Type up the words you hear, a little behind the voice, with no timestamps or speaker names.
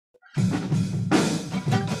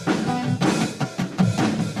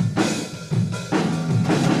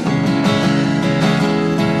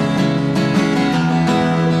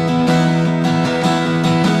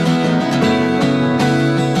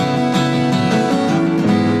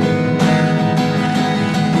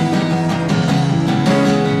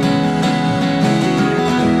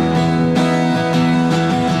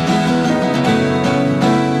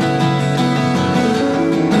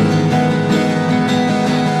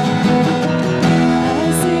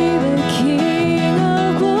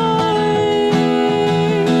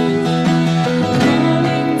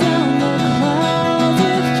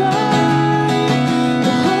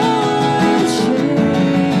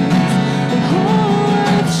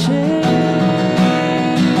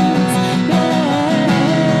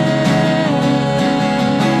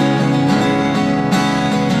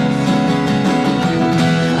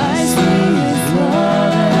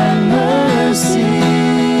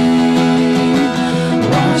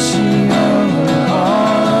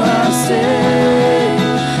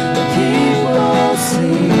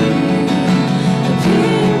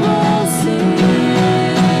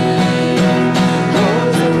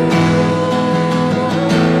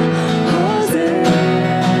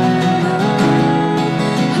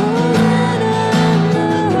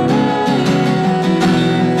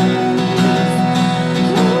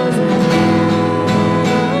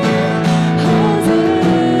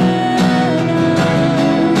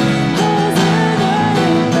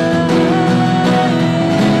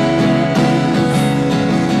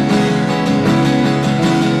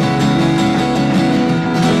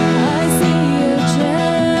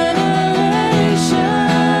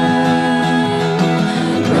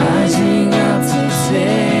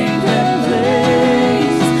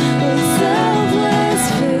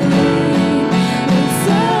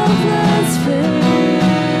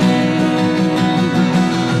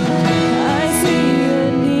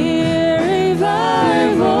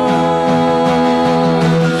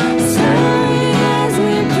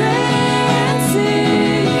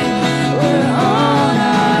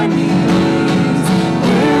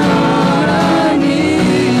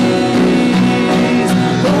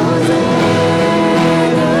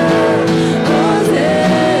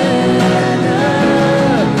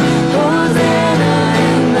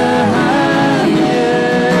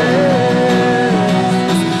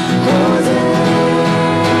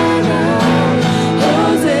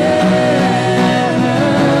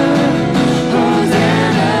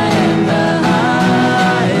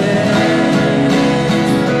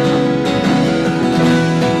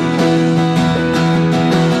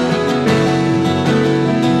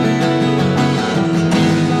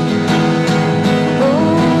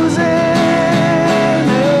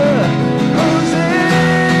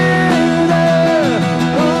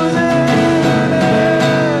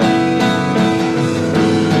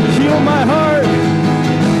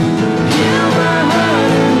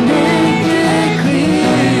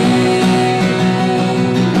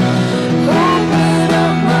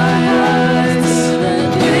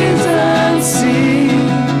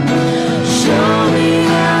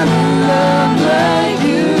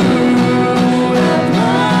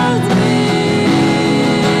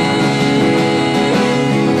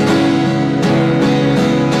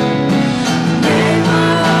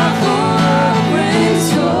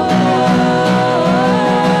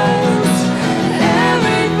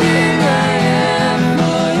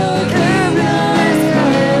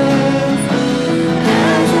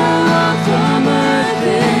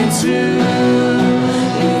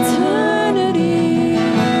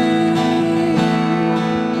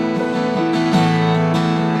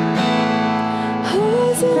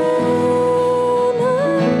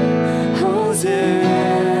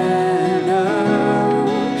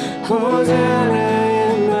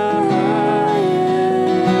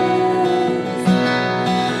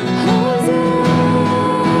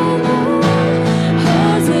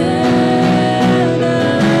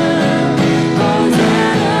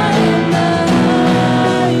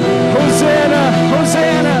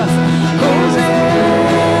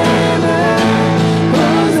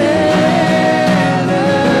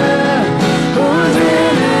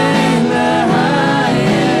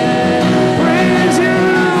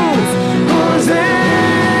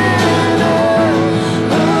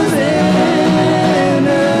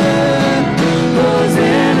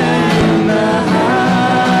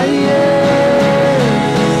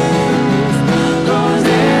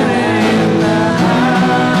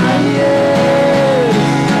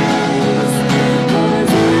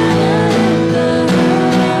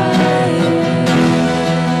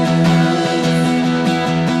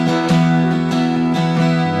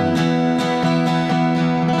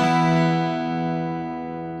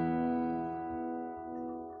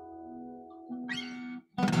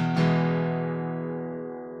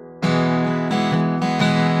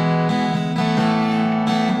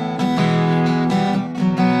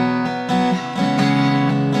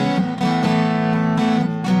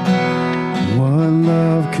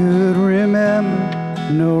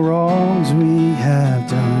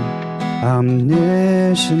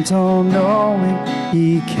omniscient, all-knowing,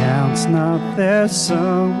 he counts not their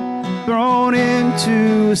sum, thrown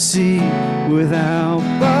into a sea without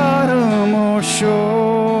bottom or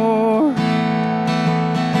shore.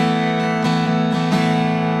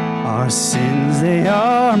 Our sins, they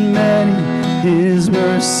are many, his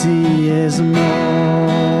mercy is more.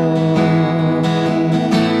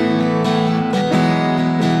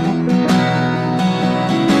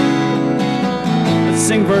 Let's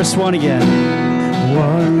sing verse 1 again.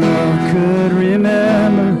 What love could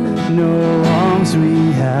remember, no wrongs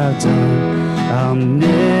we have done.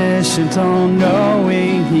 Omniscient,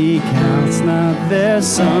 all-knowing, he counts not their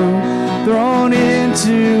sum, thrown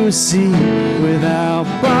into a sea without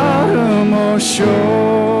bottom or shore.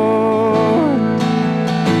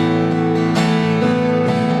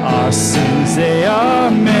 Our sins, they are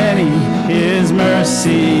many, his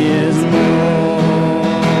mercy is more.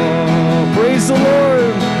 Praise the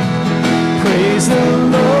Lord, praise the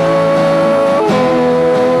Lord,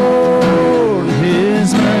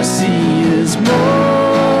 his mercy is more.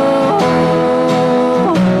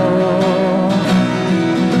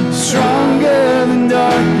 Stronger than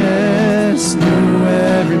darkness, new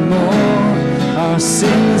every morn. Our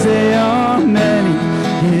sins, they are many,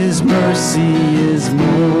 his mercy is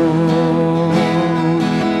more.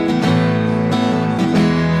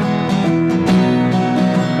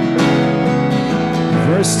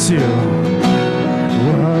 Verse 2.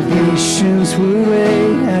 What nations would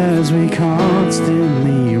wait as we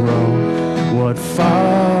constantly roam? What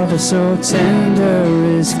father so tender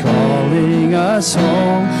is calling us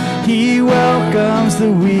home? He welcomes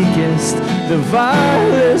the weakest, the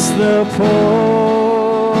vilest, the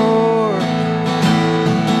poor.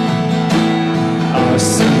 Our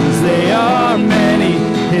sins, they are many,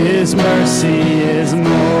 his mercy is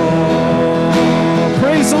more.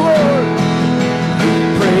 Praise the Lord,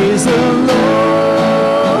 praise the Lord,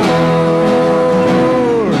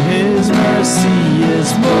 his mercy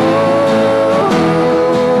is more.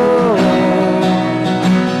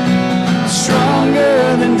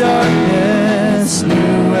 Stronger than darkness,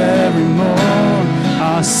 new every morn.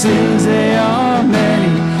 Our sins, they are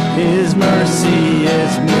many, his mercy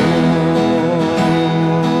is more.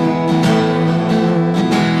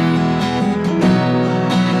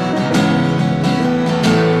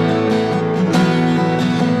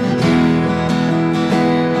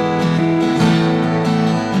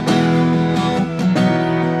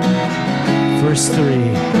 Verse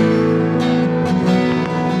 3.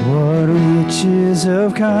 What riches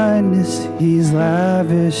of kindness he's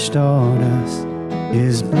lavished on us.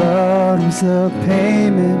 His blood was the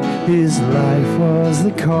payment, his life was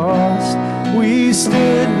the cost. We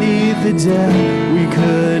stood neath the debt we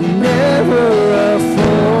could never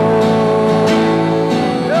afford.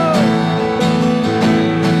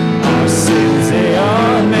 Our sins, they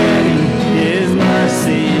are many, his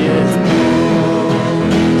mercy is more.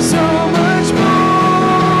 So much more,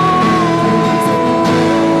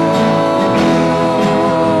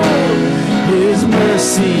 his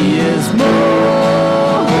mercy is more.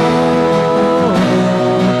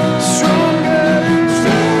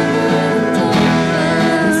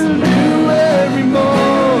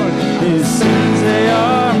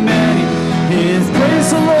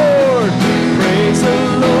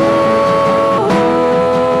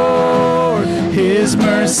 His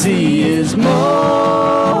mercy is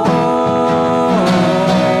more.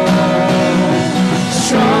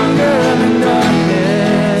 Stronger than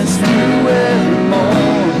darkness, new every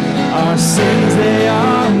morn. Our sins, they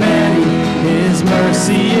are many, his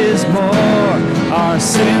mercy is more. Our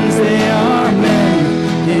sins, they are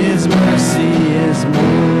many, his mercy is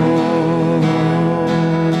more.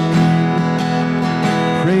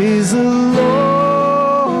 Praise the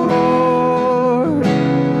Lord,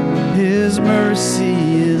 his mercy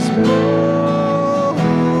is more.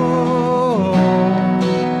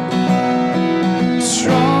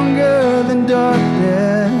 Stronger than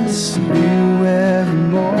darkness, new every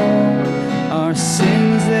morn. Our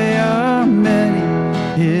sins, they are many,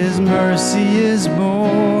 his mercy is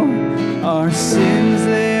more. Our sins,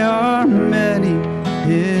 they are many,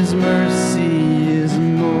 his mercy is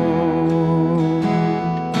more.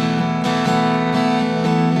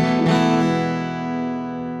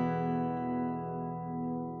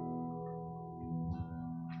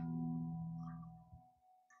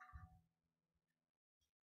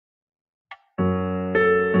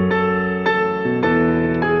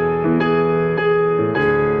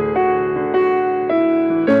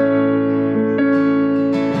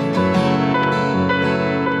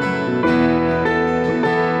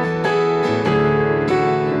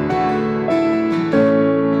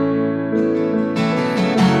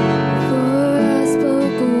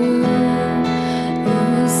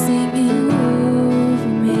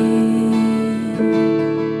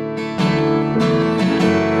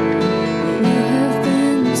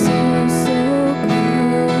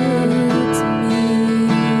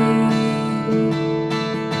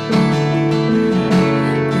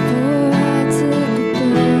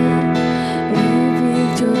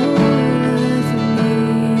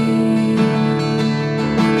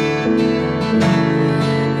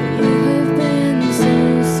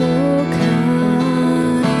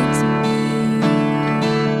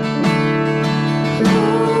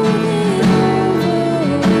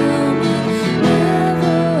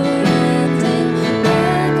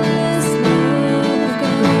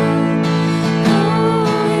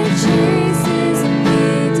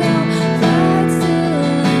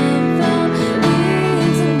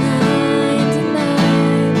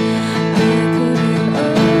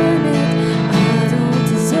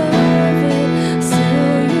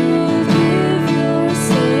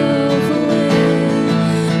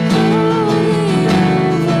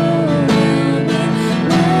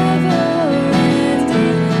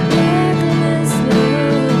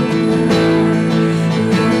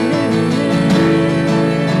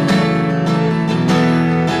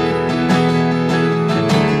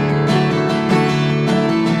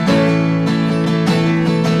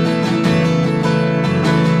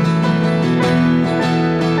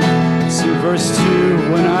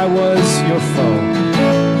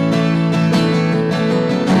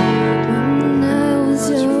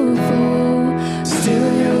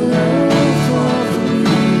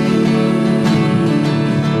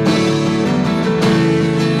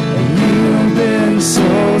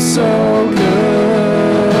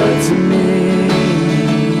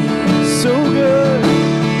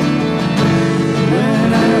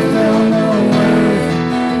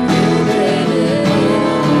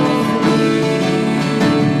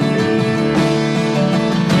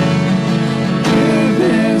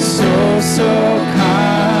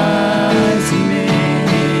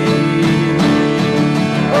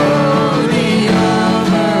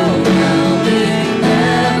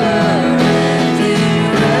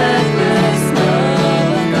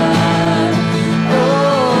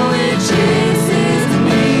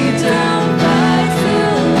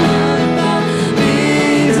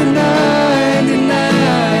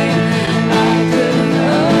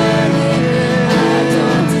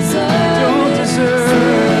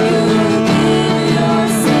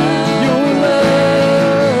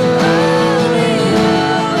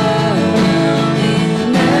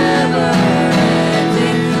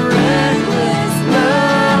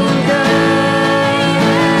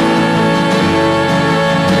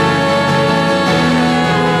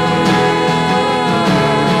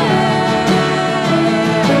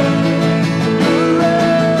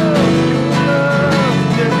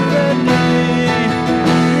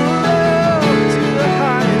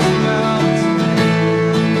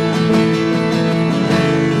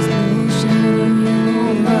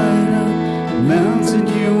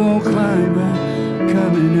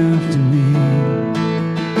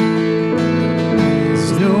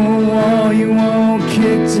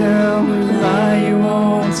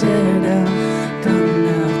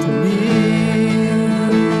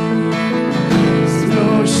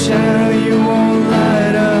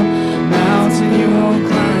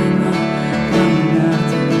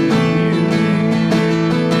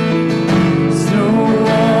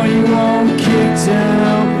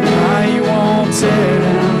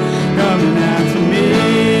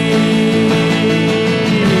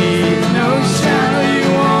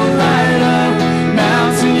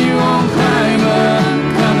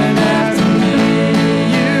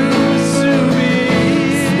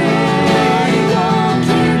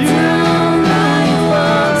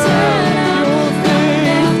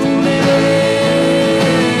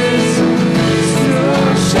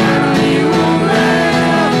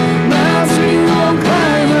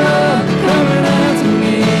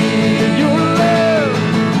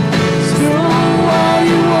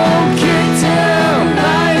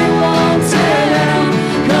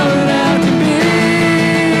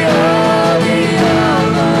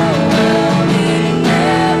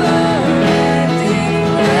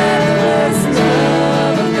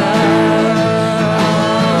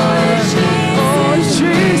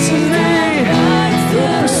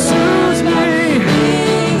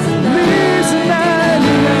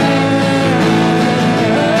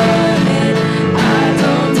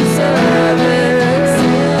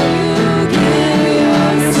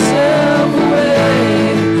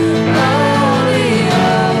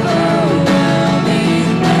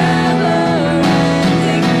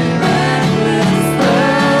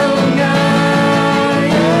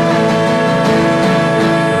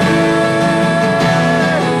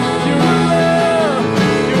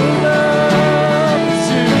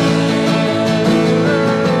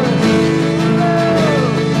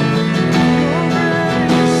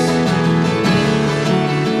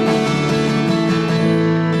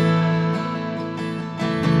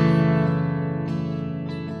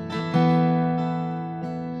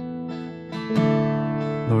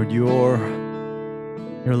 Lord,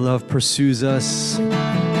 your love pursues us.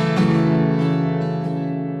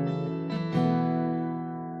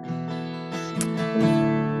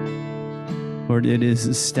 Lord, it is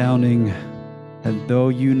astounding that though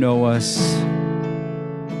you know us,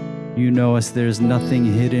 there's nothing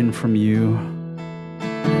hidden from you,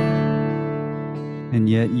 and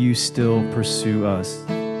yet you still pursue us.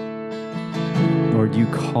 Lord, you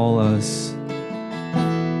call us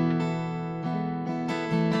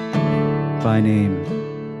by name.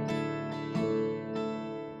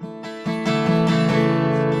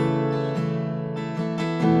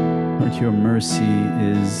 Lord, your mercy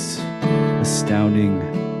is astounding.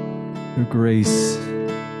 Your grace,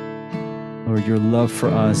 Lord, your love for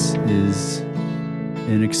us is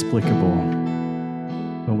inexplicable,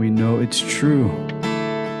 but we know it's true.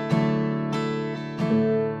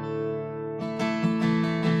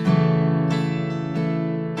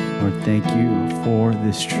 Lord, thank you for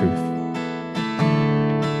this truth.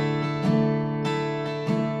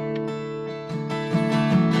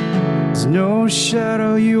 There's no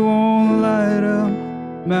shadow you won't light up,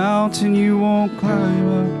 mountain you won't climb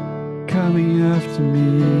up, coming after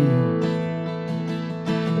me.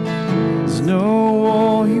 There's no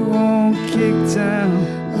wall you won't kick down,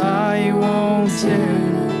 lie you won't tear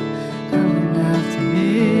down, coming after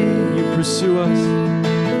me. You pursue us.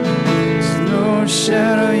 There's no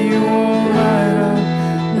shadow you won't light up,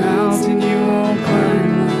 mountain you won't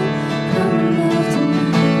climb up, coming after me.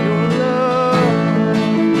 Your love.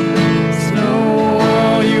 There's no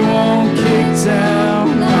wall you won't kick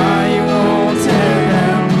down, lie you won't tear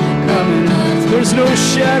down, coming after me. There's no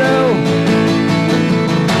shadow.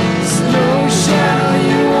 There's no shadow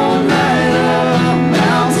you won't light up,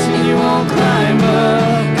 mountain you won't climb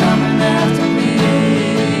up, coming after me.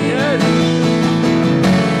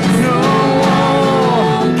 No wall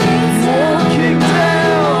won't kick down,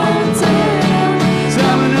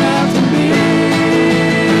 coming after me.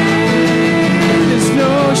 There's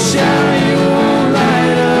no shadow you won't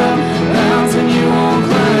light up, mountain you won't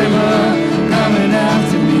climb up, coming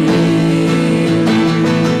after me.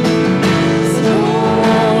 There's no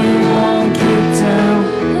wall you won't kick down,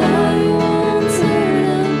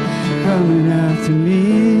 coming after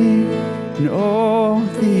me. And all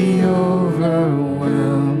the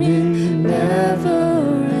overwhelming,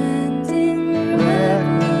 never-ending,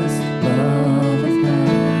 reckless love of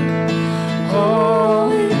God.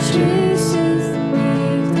 Oh, it chases me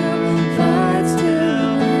down, fights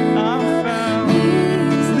till I'm found.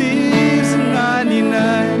 Leaves a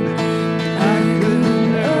 99. I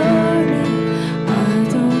couldn't earn it, I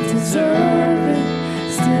don't deserve it.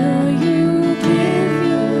 Still, you give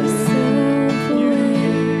yourself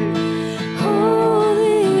away.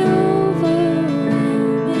 Holy,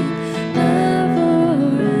 overwhelming,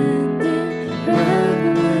 never-ending,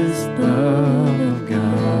 reckless love of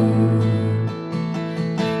God.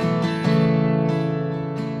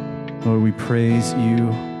 Lord, we praise you.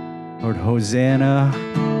 Lord, Hosanna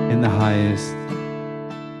in the highest.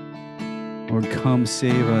 Lord, come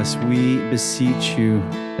save us. We beseech you.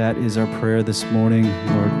 That is our prayer this morning.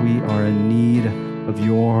 Lord, we are in need of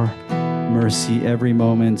your mercy every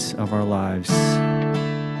moment of our lives.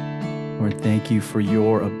 Lord, thank you for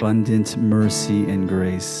your abundant mercy and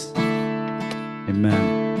grace.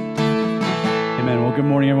 Amen. Amen. Well, good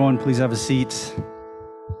morning, everyone. Please have a seat.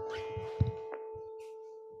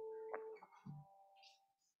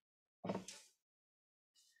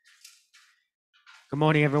 Good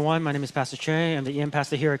morning, everyone. My name is Pastor Che. I'm the EM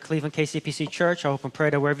pastor here at Cleveland KCPC Church. I hope and pray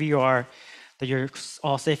that wherever you are, that you're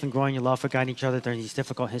all safe and growing your love for God and each other during these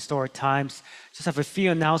difficult historic times. Just have a few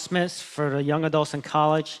announcements for the young adults in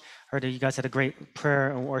college. Heard that you guys had a great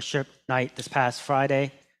prayer and worship night this past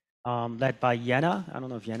Friday, led by Yenna. I don't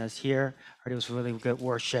know if Yenna's here. Heard it was really good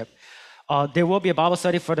worship. There will be a Bible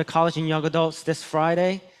study for the college and young adults this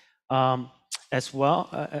Friday as well.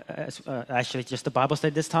 Actually, just the Bible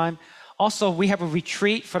study this time. Also, we have a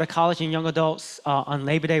retreat for the college and young adults on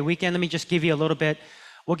Labor Day weekend. Let me just give you a little bit.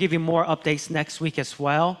 We'll give you more updates next week as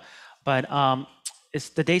well. But it's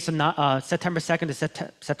the dates are not September 2nd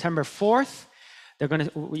to September 4th.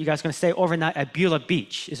 You guys are gonna stay overnight at Beulah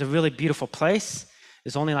Beach. It's a really beautiful place.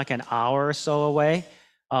 It's only like an hour or so away.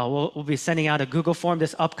 We'll be sending out a Google form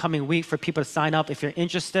this upcoming week for people to sign up if you're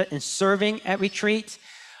interested in serving at retreat.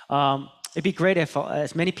 It'd be great if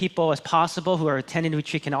as many people as possible who are attending the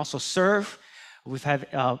retreat can also serve. We've had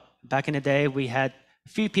back in the day we had a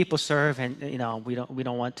few people serve, and we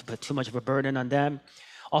don't want to put too much of a burden on them.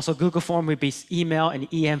 Also, Google form would be email and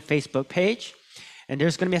EM Facebook page, and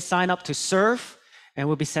there's going to be a sign up to serve, and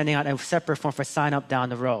we'll be sending out a separate form for sign up down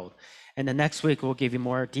the road. And the next week, we'll give you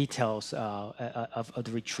more details of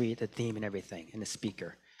the retreat, the theme and everything, and the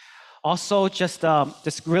speaker. Also, just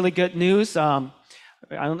really good news. I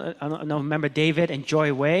don't know, remember David and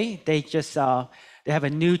Joy Wei? They have a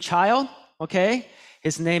new child, okay?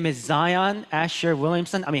 His name is Zion Asher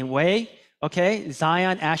Williamson, Wei, okay?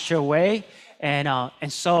 Zion Asher Wei. And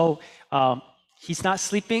so he's not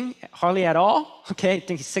sleeping hardly at all, okay? I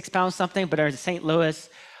think he's 6 pounds something, but they're in St. Louis.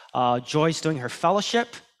 Joy's doing her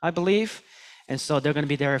fellowship, I believe. And so they're going to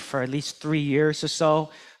be there for at least 3 years or so.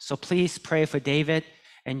 So please pray for David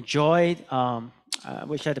and Joy. I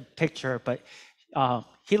wish I had a picture, but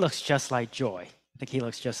he looks just like Joy. I think he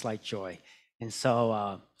looks just like Joy. And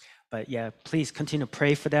so, but yeah, please continue to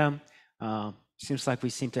pray for them. Seems like we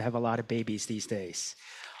seem to have a lot of babies these days.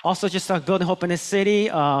 Also, just building hope in this city.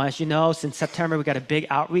 As you know, since September, we got a big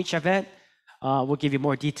outreach event. We'll give you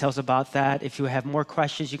more details about that. If you have more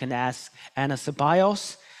questions, you can ask Anna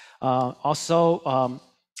Ceballos. Also,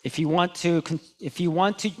 if you want to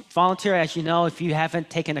volunteer, as you know, if you haven't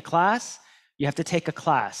taken a class, you have to take a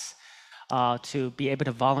class to be able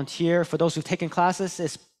to volunteer. For those who've taken classes,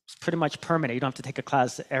 it's pretty much permanent. You don't have to take a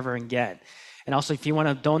class ever again. And also, if you want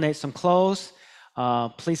to donate some clothes,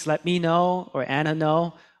 please let me know or Anna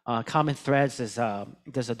know. Common Threads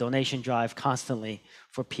there's a donation drive constantly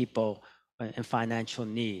for people in financial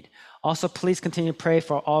need. Also, please continue to pray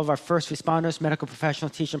for all of our first responders, medical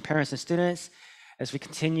professionals, teachers, parents, and students as we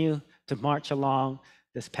continue to march along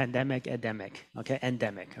this endemic,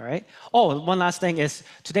 all right? Oh, one last thing is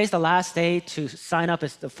today's the last day to sign up.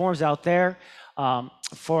 The form's out there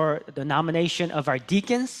for the nomination of our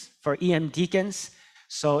deacons, for EM deacons.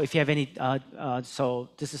 So if you have any,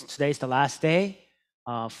 today's the last day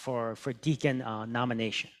for deacon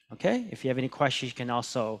nomination, okay? If you have any questions, you can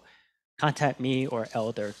also contact me or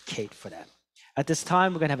Elder Kate for that. At this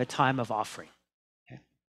time, we're going to have a time of offering. Okay?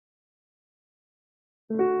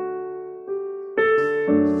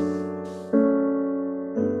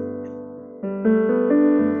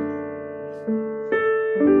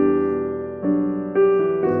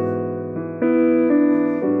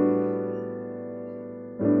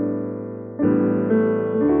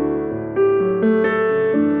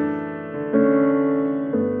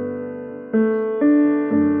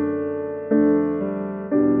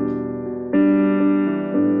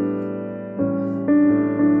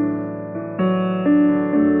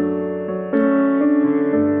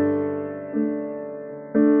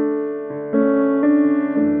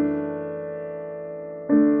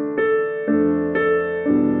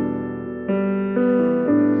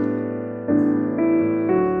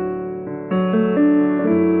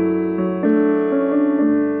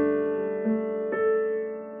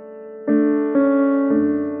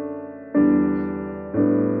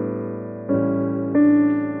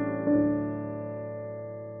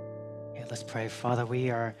 Let's pray. Father, we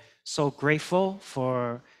are so grateful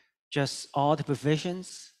for just all the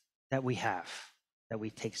provisions that we have, that we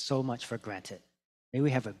take so much for granted. May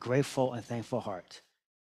we have a grateful and thankful heart.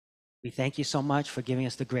 We thank you so much for giving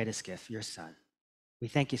us the greatest gift, your Son. We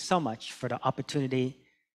thank you so much for the opportunity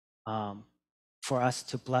for us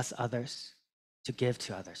to bless others, to give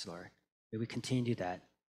to others, Lord. May we continue to do that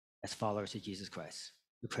as followers of Jesus Christ.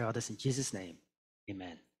 We pray all this in Jesus' name.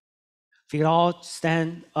 Amen. If you could all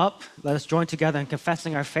stand up, let us join together in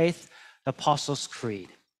confessing our faith, the Apostles' Creed.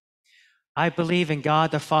 I believe in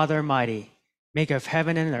God, the Father Almighty, maker of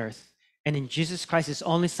heaven and earth, and in Jesus Christ, his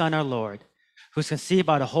only Son, our Lord, who was conceived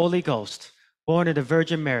by the Holy Ghost, born of the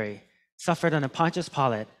Virgin Mary, suffered under Pontius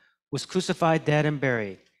Pilate, was crucified, dead, and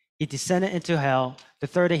buried. He descended into hell. The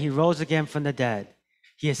third day he rose again from the dead.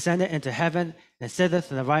 He ascended into heaven and sitteth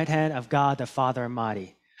at the right hand of God, the Father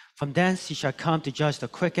Almighty. From thence he shall come to judge the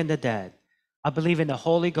quick and the dead. I believe in the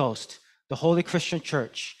Holy Ghost, the Holy Christian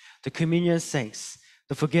Church, the communion of saints,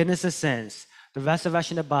 the forgiveness of sins, the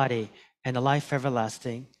resurrection of the body, and the life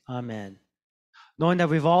everlasting. Amen. Knowing that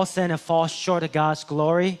we've all sinned and fall short of God's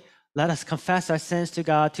glory, let us confess our sins to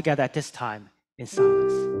God together at this time in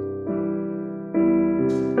silence.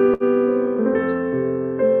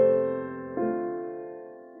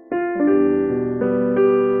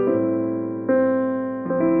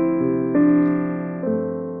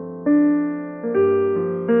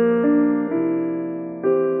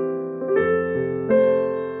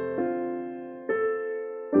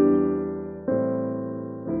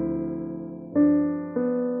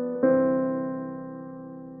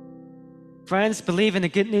 Friends, believe in the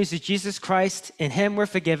good news of Jesus Christ. In him we're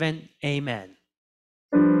forgiven. Amen.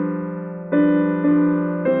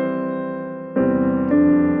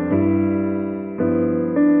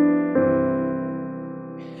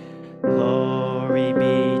 Glory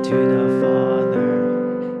be to the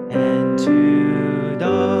Father and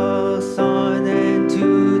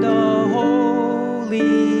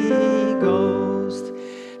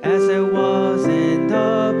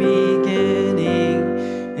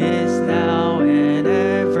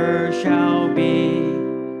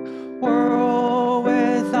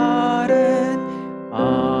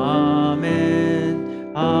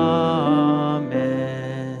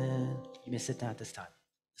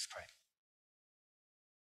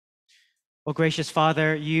Oh, gracious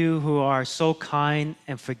Father, you who are so kind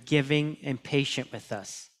and forgiving and patient with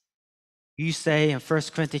us. You say in 1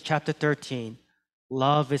 Corinthians chapter 13,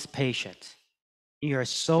 love is patient. You are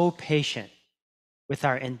so patient with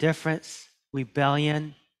our indifference,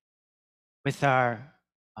 rebellion, with our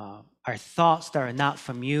thoughts that are not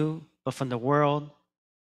from you, but from the world,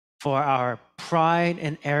 for our pride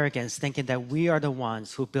and arrogance, thinking that we are the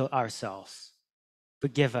ones who built ourselves.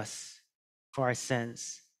 Forgive us for our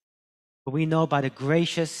sins. But we know by the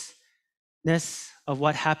graciousness of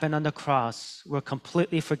what happened on the cross, we're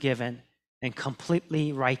completely forgiven and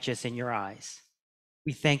completely righteous in your eyes.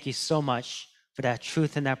 We thank you so much for that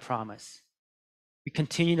truth and that promise. We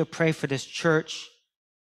continue to pray for this church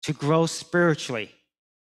to grow spiritually,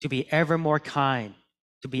 to be ever more kind,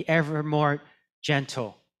 to be ever more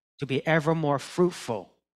gentle, to be ever more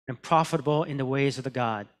fruitful and profitable in the ways of the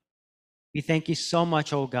God. We thank you so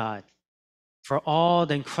much, oh God, for all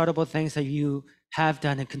the incredible things that you have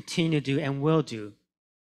done and continue to do and will do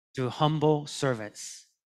through humble servants.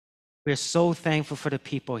 We are so thankful for the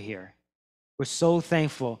people here. We're so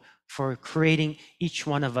thankful for creating each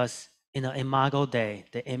one of us in the imago Dei,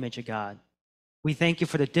 the image of God. We thank you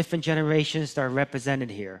for the different generations that are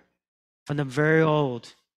represented here, from the very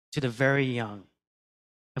old to the very young.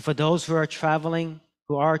 And for those who are traveling,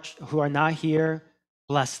 who are not here,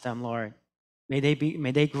 bless them, Lord. May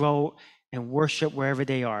they grow and worship wherever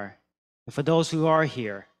they are. And for those who are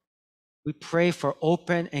here, we pray for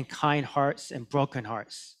open and kind hearts and broken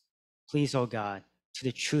hearts. Please, oh God, to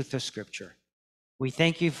the truth of Scripture. We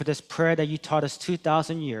thank you for this prayer that you taught us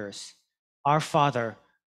 2,000 years. Our Father,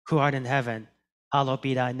 who art in heaven, hallowed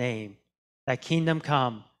be thy name. Thy kingdom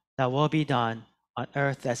come, thy will be done on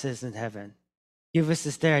earth as it is in heaven. Give us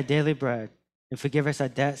this day our daily bread, and forgive us our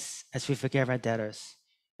debts as we forgive our debtors.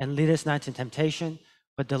 And lead us not into temptation,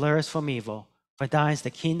 but deliver us from evil. For thine is the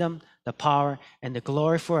kingdom, the power, and the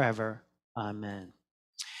glory forever. Amen.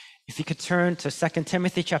 If you could turn to 2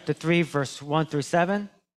 Timothy chapter 3, verse 1 through 7.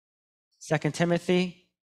 2 Timothy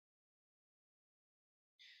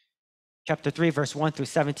chapter 3, verse 1 through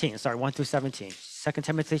 17. 1 through 17. 2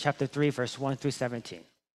 Timothy chapter 3, verse 1 through 17.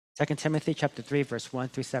 2 Timothy chapter 3, verse 1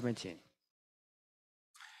 through 17.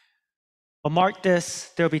 But mark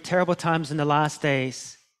this, there will be terrible times in the last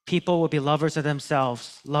days. People will be lovers of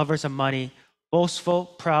themselves, lovers of money, boastful,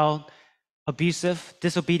 proud, abusive,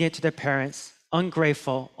 disobedient to their parents,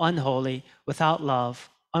 ungrateful, unholy, without love,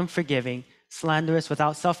 unforgiving, slanderous,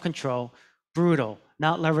 without self-control, brutal,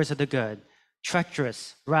 not lovers of the good,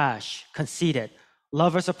 treacherous, rash, conceited,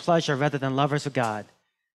 lovers of pleasure rather than lovers of God,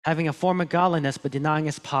 having a form of godliness but denying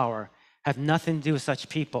its power, have nothing to do with such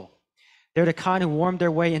people. They're the kind who worm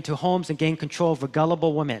their way into homes and gain control over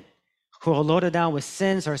gullible women, who are loaded down with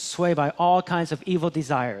sins or swayed by all kinds of evil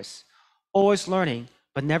desires, always learning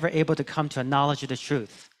but never able to come to a knowledge of the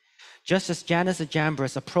truth. Just as Jannes and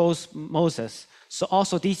Jambres opposed Moses, so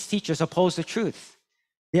also these teachers oppose the truth.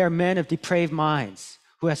 They are men of depraved minds,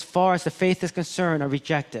 who as far as the faith is concerned are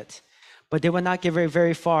rejected. But they will not get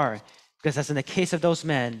very far, because as in the case of those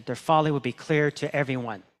men, their folly will be clear to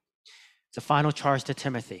everyone. It's a final charge to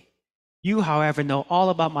Timothy. You, however, know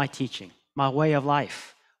all about my teaching, my way of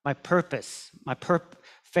life, my purpose,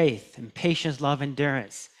 faith, and patience, love,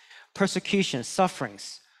 endurance, persecution,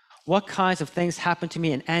 sufferings. What kinds of things happened to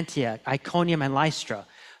me in Antioch, Iconium, and Lystra,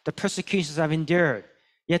 the persecutions I've endured,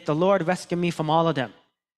 yet the Lord rescued me from all of them.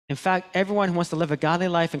 In fact, everyone who wants to live a godly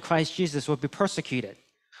life in Christ Jesus will be persecuted,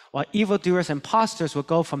 while evildoers and impostors will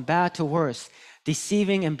go from bad to worse,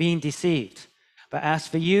 deceiving and being deceived. But as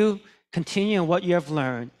for you, continue in what you have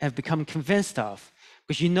learned and have become convinced of,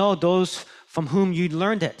 because you know those from whom you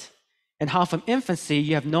learned it, and how from infancy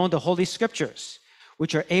you have known the Holy Scriptures,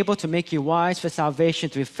 which are able to make you wise for salvation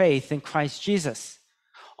through faith in Christ Jesus.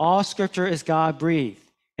 All Scripture is God-breathed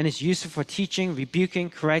and is useful for teaching, rebuking,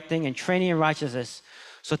 correcting, and training in righteousness,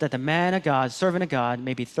 so that the man of God, servant of God,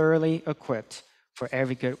 may be thoroughly equipped for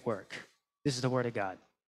every good work. This is the word of God.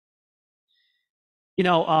 You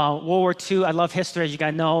know, World War II, I love history, as you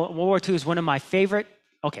guys know. World War II is one of my favorite,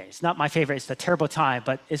 okay, it's not my favorite, it's a terrible time,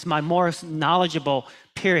 but it's my most knowledgeable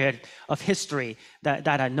period of history that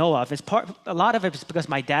I know of. A lot of it is because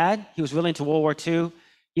my dad, he was really into World War II.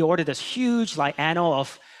 He ordered this huge annal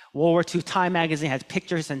of World War II Time magazine, had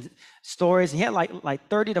pictures and stories, and he had like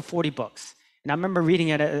 30 to 40 books. And I remember reading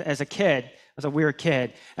it as a kid, as a weird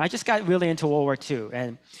kid, and I just got really into World War II.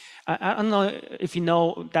 And I don't know if you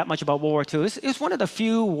know that much about World War II. It was one of the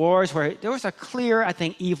few wars where there was a clear, I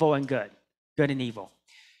think, evil and good and evil.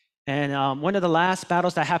 And one of the last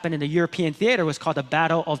battles that happened in the European theater was called the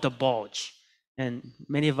Battle of the Bulge. And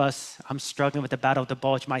many of us, I'm struggling with the Battle of the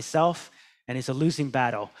Bulge myself. and it's a losing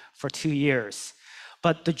battle for 2 years.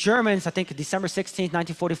 But the Germans, I think December 16th,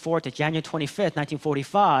 1944 to January 25th,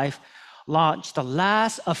 1945, launched the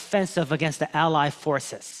last offensive against the Allied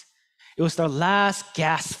forces. It was their last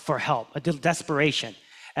gasp for help, a desperation,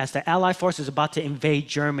 as the Allied forces were about to invade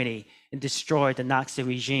Germany and destroy the Nazi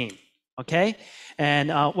regime, okay? And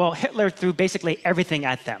well, Hitler threw basically everything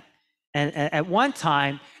at them. And at one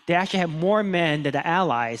time, they actually had more men than the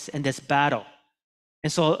Allies in this battle.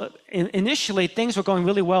 And so initially, things were going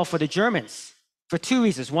really well for the Germans for two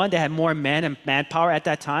reasons. One, they had more men and manpower at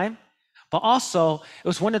that time, but also it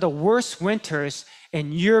was one of the worst winters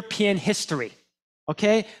in European history,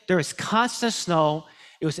 okay? There was constant snow.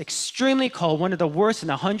 It was extremely cold, one of the worst in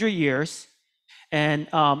 100 years. And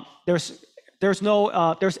there's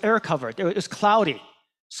air cover. It was cloudy.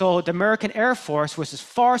 So the American Air Force was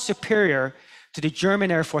far superior to the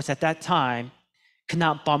German Air Force at that time, could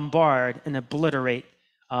not bombard and obliterate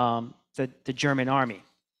the German army.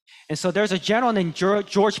 And so there's a general named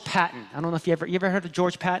George Patton. I don't know if you ever heard of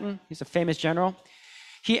George Patton? He's a famous general.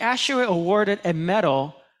 He actually awarded a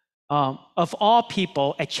medal, of all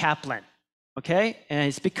people, a chaplain, okay? And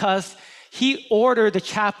it's because he ordered the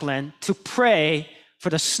chaplain to pray for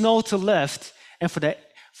the snow to lift and for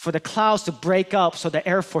the clouds to break up so the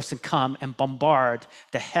Air Force can come and bombard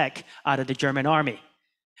the heck out of the German army.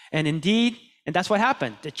 And indeed, and that's what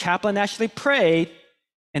happened. The chaplain actually prayed,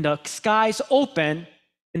 and the skies opened,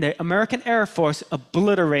 and the American Air Force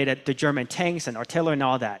obliterated the German tanks and artillery and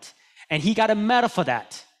all that. And he got a medal for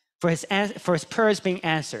that, for his prayers being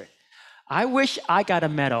answered. I wish I got a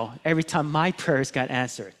medal every time my prayers got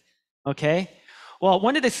answered, okay? Well,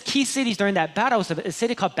 one of the key cities during that battle was a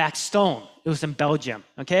city called Bastogne. It was in Belgium,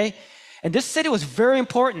 okay? And this city was very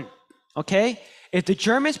important, okay? If the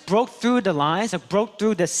Germans broke through the lines or broke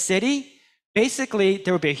through the city, basically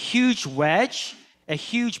there would be a huge wedge, a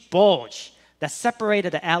huge bulge that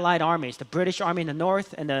separated the Allied armies, the British army in the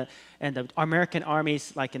north and the American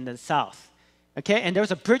armies like in the south, okay? And there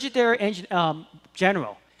was a brigadier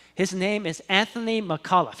general. His name is Anthony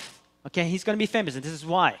McAuliffe, okay? He's going to be famous, and this is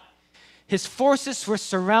why. His forces were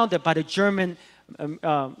surrounded by the German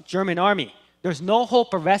army. There's no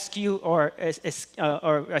hope of rescue or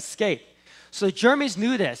escape. So the Germans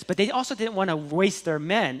knew this, but they also didn't want to waste their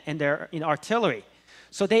men and their artillery.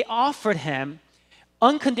 So they offered him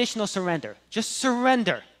unconditional surrender. Just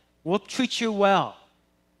surrender. We'll treat you well.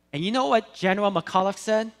 And you know what General McAuliffe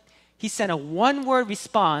said? He sent a one-word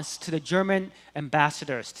response to the German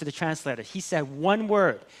ambassadors, to the translators. He said one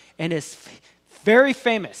word, and it's very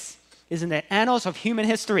famous. Is in the annals of human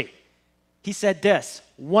history. He said this,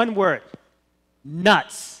 one word,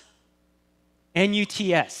 nuts.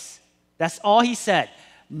 N-U-T-S. That's all he said,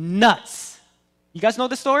 nuts. You guys know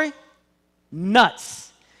the story?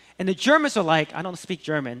 Nuts. And the Germans are like, I don't speak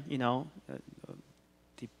German, I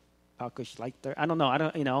don't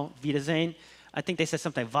know, Wiedersehen. I think they said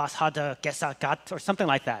something, was hatte gesagt, or something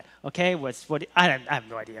like that, okay? I have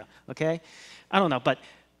no idea, okay? I don't know, but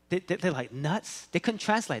they're like, nuts? They couldn't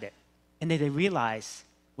translate it. And then they realized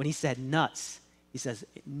when he said nuts, he says,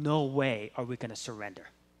 no way are we going to surrender.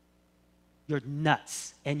 You're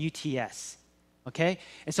nuts, N-U-T-S, okay?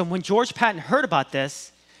 And so when George Patton heard about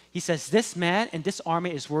this, he says, this man and this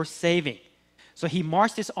army is worth saving. So he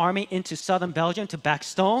marched his army into southern Belgium to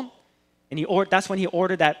Bastogne, and that's when he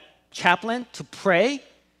ordered that chaplain to pray,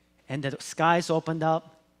 and the skies opened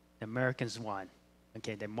up, the Americans won.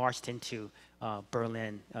 Okay, they marched into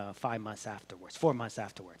Berlin 4 months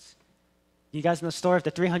afterwards. You guys know the story of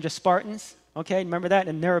the 300 Spartans? Okay, remember that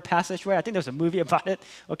in narrow passageway? I think there was a movie about it.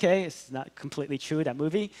 Okay, it's not completely true, that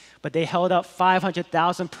movie. But they held up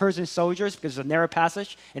 500,000 Persian soldiers because of a narrow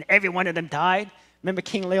passage, and every one of them died. Remember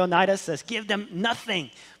King Leonidas says, give them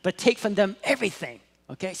nothing, but take from them everything.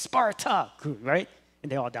 Okay, Sparta, right?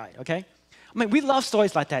 And they all died, okay? I mean, we love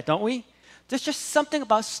stories like that, don't we? There's just something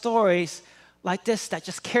about stories like this that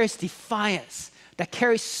just carries defiance, that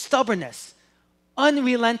carries stubbornness,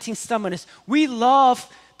 unrelenting stubbornness. We love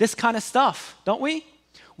this kind of stuff, don't we?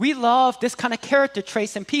 We love this kind of character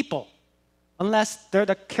traits in people, unless they're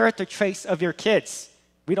the character traits of your kids.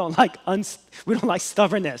 We don't like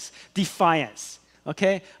stubbornness, defiance.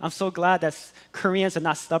 Okay? I'm so glad that Koreans are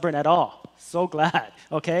not stubborn at all. So glad.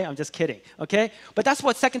 Okay? I'm just kidding. Okay? But that's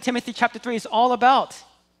what 2 Timothy chapter 3 is all about.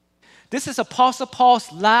 This is Apostle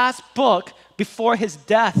Paul's last book before his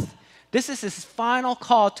death. This is his final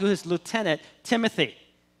call to his lieutenant, Timothy.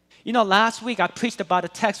 Last week I preached about a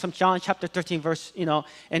text from John chapter 13, verse,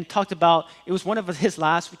 and talked about, it was one of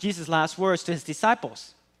Jesus' last words to his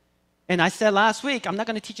disciples. And I said last week, I'm not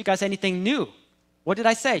going to teach you guys anything new. What did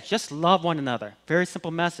I say? Just love one another. Very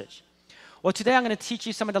simple message. Well, today I'm going to teach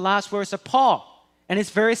you some of the last words of Paul. And it's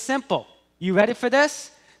very simple. You ready for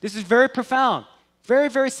this? This is very profound. Very,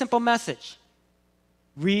 very simple message.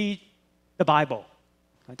 Read the Bible.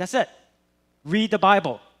 That's it. Read the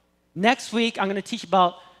Bible. Next week, I'm going to teach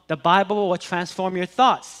about the Bible will transform your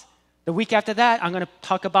thoughts. The week after that, I'm going to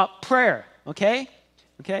talk about prayer. Okay?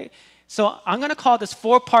 So I'm going to call this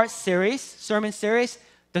 4-part series, sermon series,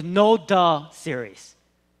 the No Duh series.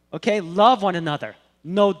 Okay? Love one another.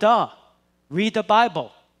 No duh. Read the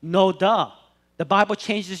Bible. No duh. The Bible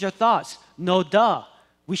changes your thoughts. No duh.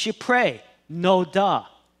 We should pray. No duh.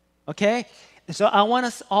 Okay? So I want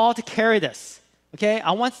us all to carry this. Okay?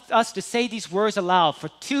 I want us to say these words aloud for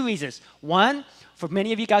 2 reasons. One, for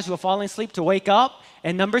many of you guys who are falling asleep to wake up.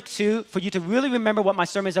 And number 2, for you to really remember what my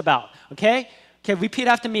sermon is about. Okay? Okay, repeat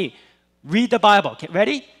after me. Read the Bible. Okay,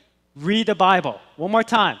 ready? Read the Bible. One more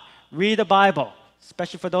time. Read the Bible.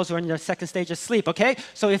 Especially for those who are in their second stage of sleep, okay?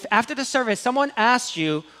 So if after the service someone asked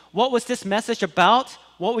you, what was this message about?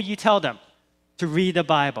 What would you tell them? To read the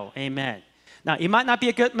Bible. Amen. Now, it might not be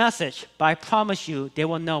a good message, but I promise you they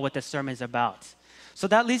will know what the sermon is about. So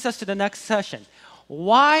that leads us to the next session.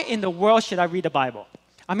 Why in the world should I read the Bible?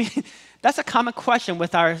 I mean, that's a common question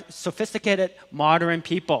with our sophisticated modern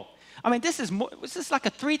people. I mean, this is like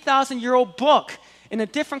a 3,000-year-old book in a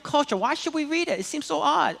different culture. Why should we read it? It seems so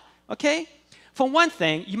odd, okay? For one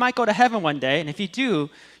thing, you might go to heaven one day, and if you do,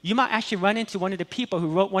 you might actually run into one of the people who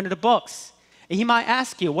wrote one of the books. And he might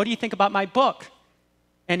ask you, what do you think about my book?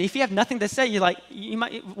 And if you have nothing to say,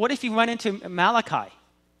 what if you run into Malachi,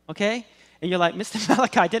 okay? And you're like, Mr.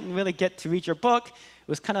 Malachi, I didn't really get to read your book. It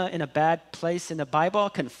was kind of in a bad place in the Bible. I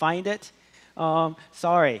couldn't find it.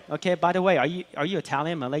 Sorry. Okay, by the way, are you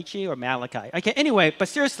Italian, Malachi, or Malachi? Okay, anyway, but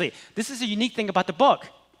seriously, this is a unique thing about the book.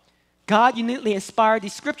 God uniquely inspired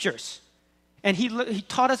these scriptures. And he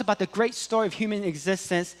taught us about the great story of human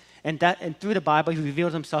existence, and through the Bible, he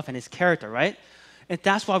revealed himself and his character, right? And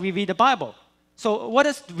that's why we read the Bible. So what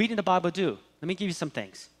does reading the Bible do? Let me give you some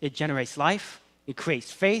things. It generates life. It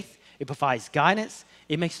creates faith. It provides guidance.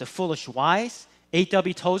 It makes the foolish wise.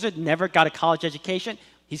 A.W. Tozer never got a college education.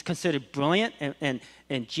 He's considered brilliant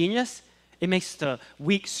and genius. It makes the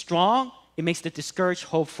weak strong. It makes the discouraged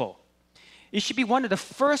hopeful. It should be one of the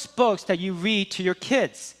first books that you read to your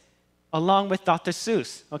kids, along with Dr.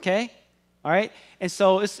 Seuss, okay? All right? And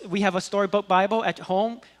so we have a storybook Bible at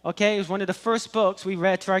home, okay? It was one of the first books we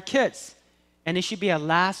read to our kids. And it should be a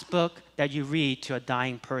last book that you read to a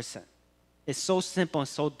dying person. It's so simple and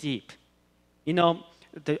so deep. You know,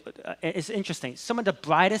 it's interesting. Some of the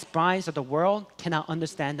brightest minds of the world cannot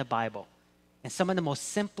understand the Bible. And some of the most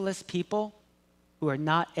simplest people who are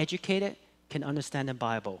not educated can understand the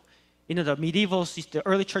Bible. You know, the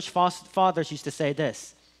early church fathers used to say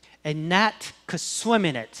this: a gnat could swim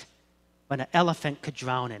in it, but an elephant could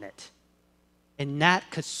drown in it. A gnat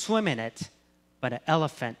could swim in it, but an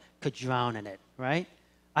elephant could drown in it, right?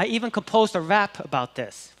 I even composed a rap about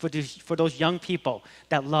this for those young people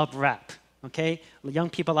that love rap, okay?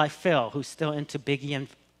 Young people like Phil, who's still into Biggie and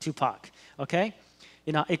Tupac, okay?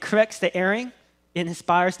 You know, it corrects the erring, it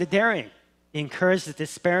inspires the daring, it encourages the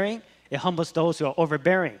despairing, it humbles those who are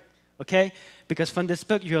overbearing, okay? Because from this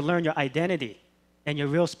book, you'll learn your identity and your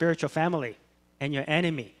real spiritual family and your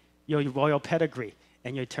enemy, your royal pedigree,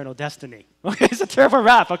 and your eternal destiny. Okay, it's a terrible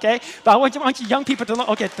rap, okay? But I want you young people to learn.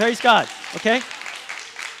 Okay, praise God, okay?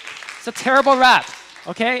 It's a terrible rap,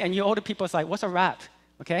 okay? And you older people, it's like, what's a rap,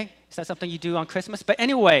 okay? Is that something you do on Christmas? But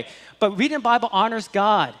anyway, reading the Bible honors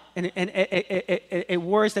God, and it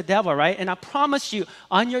worries the devil, right? And I promise you,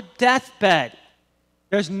 on your deathbed,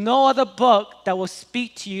 there's no other book that will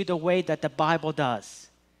speak to you the way that the Bible does.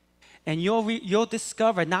 And you'll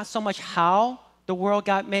discover not so much how the world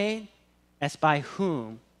got made, as by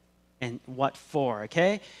whom and what for,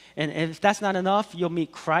 okay? And if that's not enough, you'll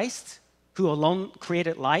meet Christ, who alone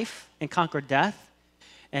created life and conquered death,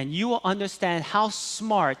 and you will understand how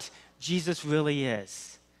smart Jesus really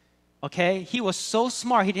is, okay? He was so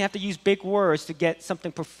smart, he didn't have to use big words to get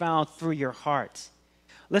something profound through your heart.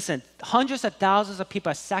 Listen, hundreds of thousands of people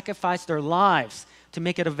have sacrificed their lives to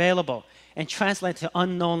make it available and translate to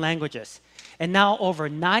unknown languages. And now over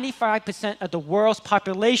 95% of the world's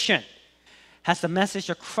population has the message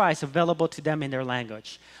of Christ available to them in their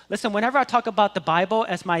language. Listen, whenever I talk about the Bible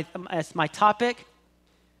as my topic,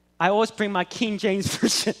 I always bring my King James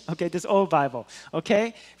Version, okay, this old Bible,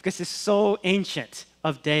 okay? Because it's so ancient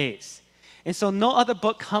of days. And so no other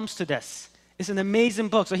book comes to this. It's an amazing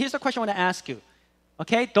book. So here's the question I want to ask you,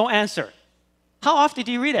 okay? Don't answer. How often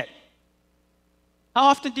do you read it? How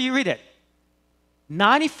often do you read it?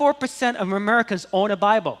 94% of Americans own a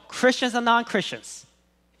Bible, Christians and non-Christians.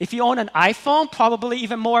 If you own an iPhone, probably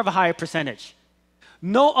even more of a higher percentage.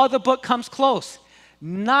 No other book comes close.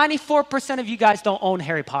 94% of you guys don't own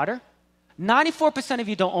Harry Potter. 94% of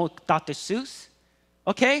you don't own Dr. Seuss.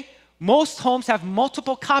 Okay? Most homes have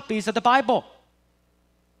multiple copies of the Bible.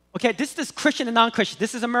 Okay, this is Christian and non-Christian.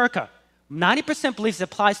 This is America. 90% believes it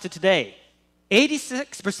applies to today.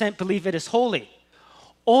 86% believe it is holy.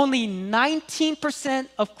 Only 19%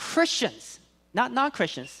 of Christians, not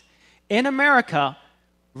non-Christians, in America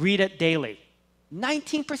read it daily.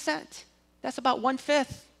 19%. That's about 1/5,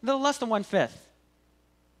 a little less than 1/5.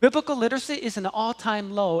 Biblical literacy is an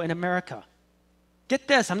all-time low in America. Get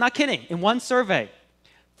this, I'm not kidding. In one survey,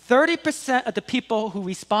 30% of the people who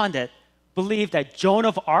responded believed that Joan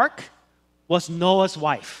of Arc was Noah's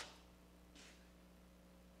wife.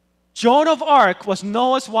 Joan of Arc was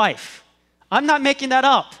Noah's wife. I'm not making that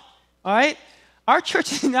up, all right? Our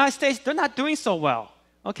churches in the United States, they're not doing so well,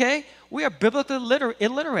 okay? We are biblically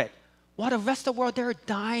illiterate. While the rest of the world, they're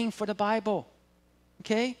dying for the Bible,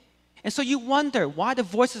 okay? And so you wonder why the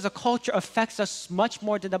voices of culture affects us much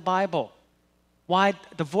more than the Bible. Why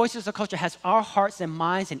the voices of culture has our hearts and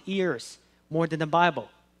minds and ears more than the Bible.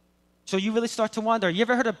 So you really start to wonder. You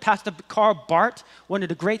ever heard of Pastor Karl Barth, one of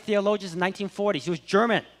the great theologians in the 1940s? He was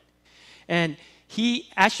German. And he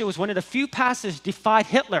actually was one of the few pastors who defied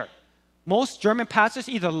Hitler. Most German pastors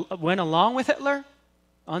either went along with Hitler,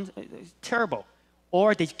 terrible,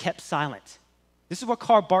 or they kept silent. This is what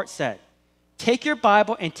Karl Barth said. Take your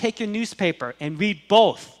Bible and take your newspaper and read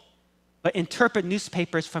both, but interpret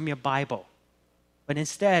newspapers from your Bible. But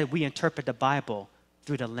instead, we interpret the Bible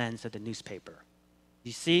through the lens of the newspaper.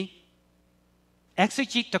 You see?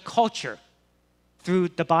 Exegete the culture through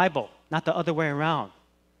the Bible, not the other way around.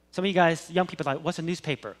 Some of you guys, young people, are like, what's a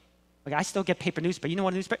newspaper? Like, I still get paper news, but you know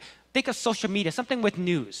what a newspaper? Think of social media, something with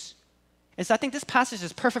news. And so I think this passage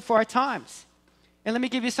is perfect for our times. And let me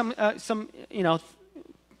give you some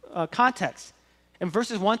context. In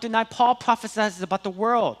verses 1-9, Paul prophesies about the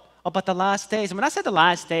world, about the last days. And when I say the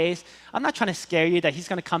last days, I'm not trying to scare you that he's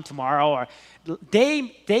going to come tomorrow, or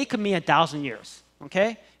they could mean 1,000 years,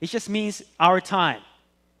 okay? It just means our time.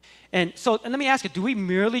 And let me ask you, do we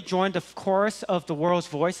merely join the chorus of the world's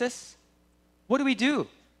voices? What do we do?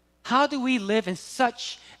 How do we live in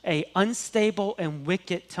such an unstable and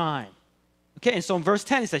wicked time? Okay, and so in verse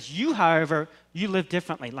 10, it says, you, however, you live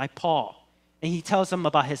differently, like Paul. And he tells them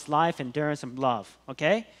about his life, endurance, and love,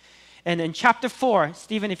 okay? And in chapter 4,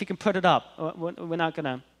 Stephen, if you can put it up. We're not going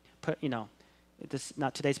to put, this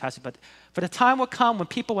not today's passage, but for the time will come when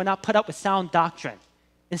people will not put up with sound doctrine.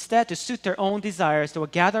 Instead, to suit their own desires, they will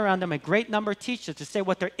gather around them a great number of teachers to say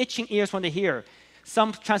what their itching ears want to hear.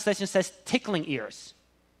 Some translation says tickling ears.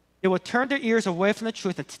 They will turn their ears away from the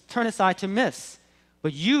truth and turn aside to myths.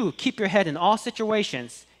 But you keep your head in all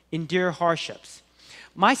situations, endure hardships.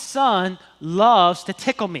 My son loves to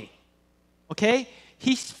tickle me, okay?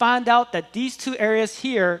 He's found out that these two areas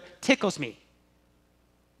here tickles me.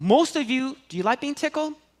 Most of you, do you like being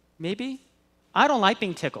tickled? Maybe. I don't like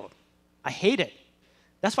being tickled. I hate it.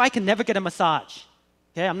 That's why I can never get a massage.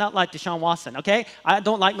 Okay, I'm not like Deshaun Watson, okay? I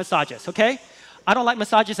don't like massages, okay? I don't like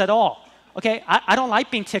massages at all, okay? I don't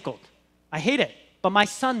like being tickled. I hate it. But my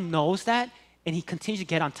son knows that, and he continues to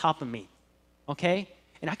get on top of me, okay?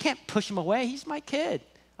 And I can't push him away. He's my kid.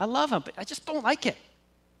 I love him, but I just don't like it.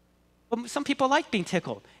 But some people like being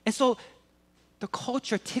tickled. And so the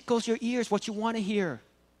culture tickles your ears, what you want to hear,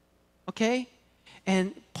 okay?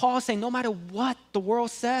 And Paul's saying, no matter what the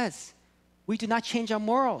world says, we do not change our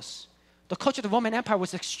morals. The culture of the Roman Empire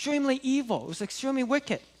was extremely evil. It was extremely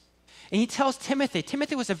wicked. And he tells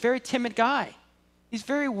Timothy was a very timid guy. He's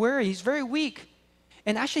very weary. He's very weak.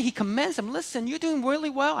 And actually, he commends him. Listen, you're doing really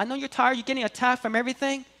well. I know you're tired. You're getting attacked from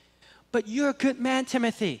everything. But you're a good man,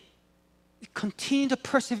 Timothy. Continue to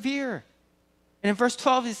persevere. And in verse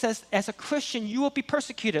 12, he says, as a Christian, you will be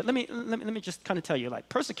persecuted. Let me just kind of tell you, like,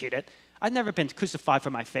 persecuted. I've never been crucified for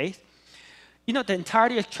my faith. You know, the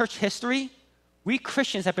entirety of church history, we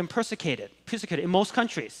Christians have been persecuted in most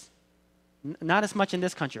countries. Not as much in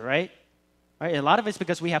this country, right? A lot of it's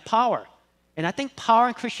because we have power. And I think power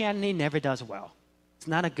in Christianity never does well.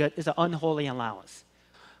 It's an unholy allowance.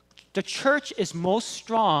 The church is most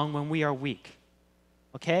strong when we are weak,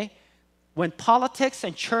 okay? When politics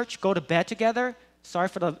and church go to bed together, sorry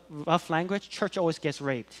for the rough language, church always gets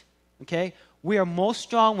raped, okay? We are most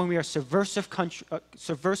strong when we are subversive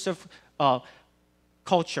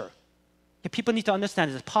culture. Okay, people need to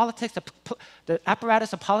understand this. Politics, the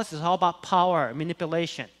apparatus of politics is all about power and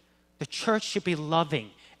manipulation. The church should be loving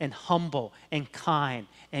and humble and kind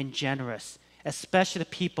and generous, especially the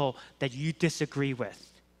people that you disagree with.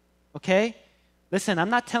 Okay? Listen, I'm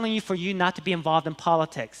not telling you for you not to be involved in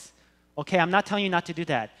politics. Okay, I'm not telling you not to do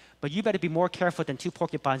that. But you better be more careful than two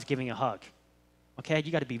porcupines giving a hug. Okay,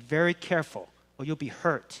 you got to be very careful or you'll be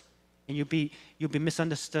hurt and you'll be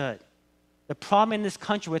misunderstood. The problem in this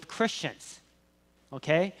country with Christians,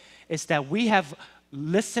 okay, is that we have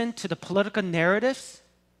listened to the political narratives,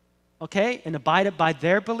 okay, and abided by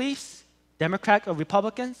their beliefs, Democrat or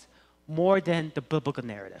Republicans, more than the biblical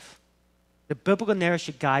narrative. The biblical narrative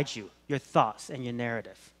should guide you, your thoughts and your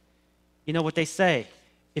narrative. You know what they say?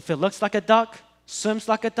 If it looks like a duck, swims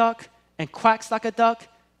like a duck, and quacks like a duck,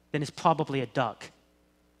 then it's probably a duck.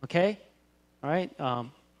 Okay? All right?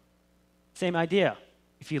 Same idea.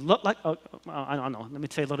 If you look like, I don't know, let me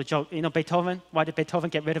tell you a little joke. You know Beethoven? Why did Beethoven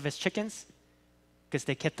get rid of his chickens? Because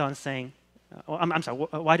they kept on saying, I'm sorry,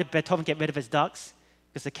 why did Beethoven get rid of his ducks?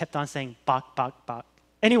 Because they kept on saying, bok, bok, bok.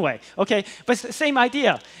 Anyway, okay, but it's the same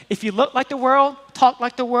idea. If you look like the world, talk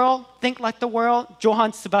like the world, think like the world,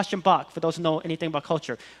 Johann Sebastian Bach, for those who know anything about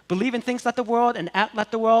culture, believe in things like the world and act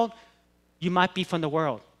like the world, you might be from the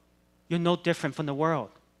world. You're no different from the world.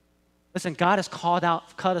 Listen, God has called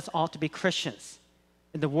us all to be Christians,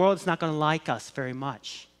 and the world is not going to like us very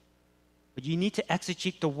much. But you need to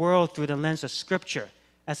exegete the world through the lens of Scripture,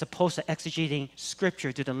 as opposed to exegeting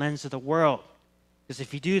Scripture through the lens of the world. Because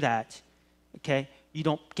if you do that, okay, you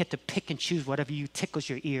don't get to pick and choose whatever you tickles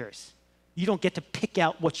your ears. You don't get to pick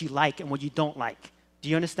out what you like and what you don't like. Do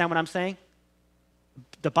you understand what I'm saying?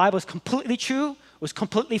 The Bible is completely true, it was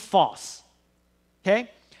completely false. Okay?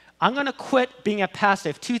 I'm going to quit being a pastor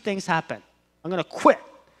if two things happen. I'm going to quit.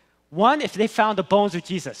 One, if they found the bones of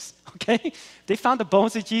Jesus. Okay? If they found the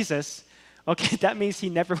bones of Jesus, okay, that means he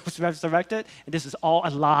never was resurrected, and this is all a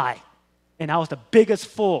lie. And I was the biggest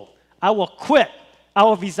fool. I will quit. I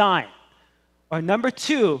will resign. Or number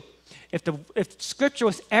two, if Scripture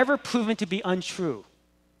was ever proven to be untrue,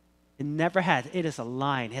 it never has. It is a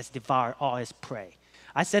lion. It has devoured all his prey.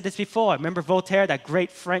 I said this before. Remember Voltaire, that great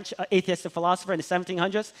French atheistic philosopher in the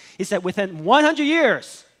 1700s? He said within 100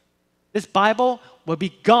 years, this Bible will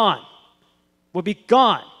be gone, will be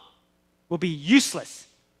gone, will be useless.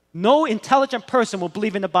 No intelligent person will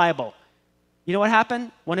believe in the Bible. You know what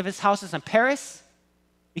happened? One of his houses in Paris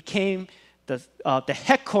became the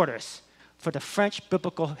headquarters for the French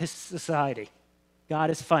Biblical Society. God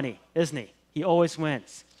is funny, isn't he? He always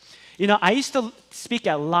wins. You know, I used to speak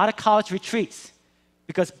at a lot of college retreats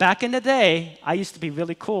because back in the day, I used to be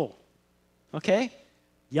really cool, okay?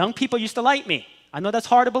 Young people used to like me. I know that's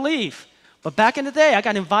hard to believe, but back in the day, I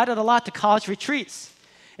got invited a lot to college retreats.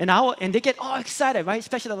 And they get all excited, right?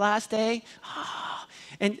 Especially the last day.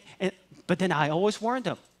 But then I always warned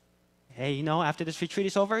them, hey, you know, after this retreat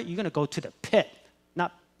is over, you're going to go to the pit.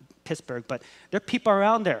 Not Pittsburgh, but there are people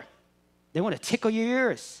around there. They want to tickle your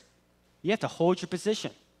ears. You have to hold your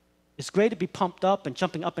position. It's great to be pumped up and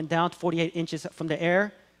jumping up and down 48 inches from the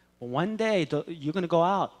air, but one day you're going to go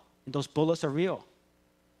out, and those bullets are real.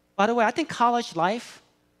 By the way, I think college life,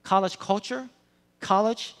 college culture,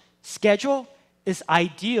 college schedule is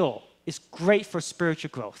ideal. It's great for spiritual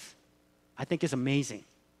growth. I think it's amazing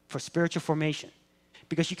for spiritual formation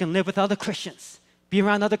because you can live with other Christians, be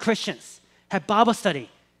around other Christians, have Bible study,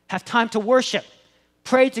 have time to worship,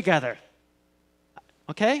 pray together.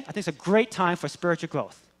 Okay? I think it's a great time for spiritual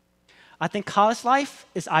growth. I think college life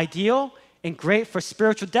is ideal and great for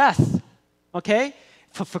spiritual death. Okay?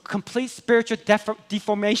 For complete spiritual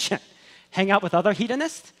deformation. Hang out with other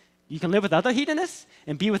hedonists. You can live with other hedonists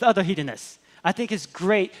and be with other hedonists. I think it's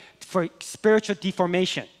great for spiritual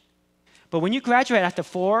deformation. But when you graduate after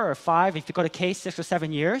 4 or 5, if you go to K, 6 or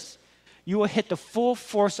 7 years, you will hit the full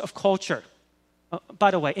force of culture.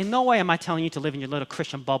 By the way, in no way am I telling you to live in your little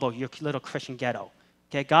Christian bubble, your little Christian ghetto.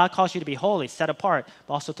 Okay, God calls you to be holy, set apart,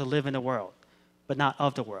 but also to live in the world, but not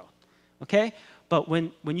of the world. Okay? But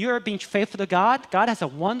when you're being faithful to God, God has a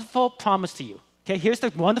wonderful promise to you. Okay, here's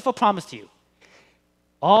the wonderful promise to you.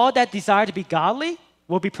 All that desire to be godly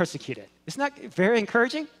will be persecuted. Isn't that very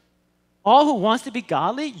encouraging? All who wants to be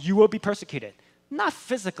godly, you will be persecuted. Not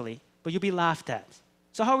physically, but you'll be laughed at.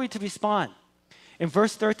 So how are we to respond? In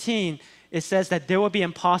verse 13, it says that there will be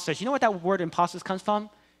imposters. You know what that word imposters comes from?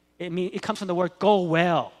 It comes from the word go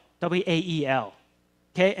well, W-A-E-L.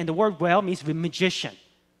 Okay, and the word well means magician,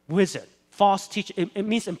 wizard, false teacher. It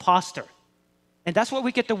means imposter. And that's where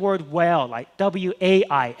we get the word well, like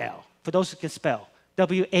W-A-I-L, for those who can spell,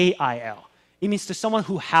 W-A-I-L. It means to someone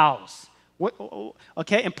who howls.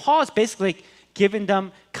 Okay, and Paul is basically giving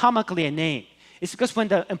them comically a name. It's because when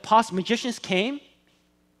the imposter magicians came,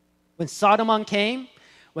 when Solomon came,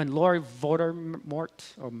 when Lord Voldemort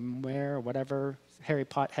or Mayor or whatever, Harry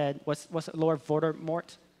Potter head, what's Lord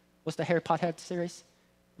Voldemort? What's the Harry Potter head series?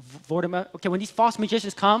 Okay, when these false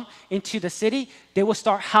magicians come into the city, they will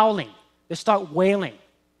start howling. They start wailing.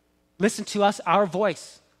 Listen to us, our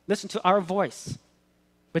voice. Listen to our voice.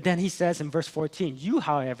 But then he says in verse 14, you,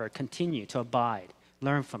 however, continue to abide.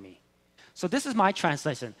 Learn from me. So this is my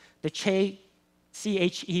translation, the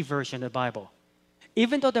CHE version of the Bible.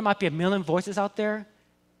 Even though there might be a million voices out there,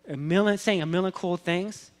 saying a million cool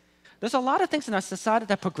things, there's a lot of things in our society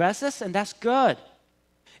that progresses, and that's good.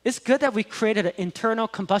 It's good that we created an internal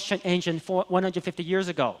combustion engine 150 years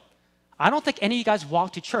ago. I don't think any of you guys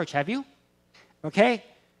walk to church, have you? Okay?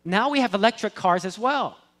 Now we have electric cars as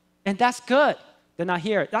well, and that's good. They're not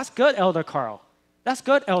here. That's good, Elder Carl. That's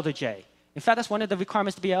good, Elder Jay. In fact, that's one of the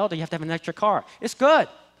requirements to be an elder. You have to have an electric car. It's good.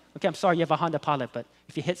 Okay, I'm sorry you have a Honda Pilot, but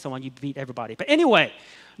if you hit someone, you beat everybody. But anyway,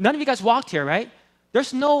 none of you guys walked here, right?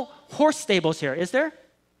 There's no horse stables here, is there?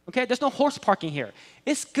 Okay, there's no horse parking here.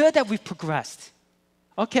 It's good that we've progressed.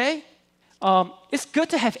 Okay? It's good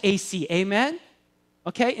to have AC, amen?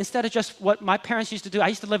 Okay, instead of just what my parents used to do. I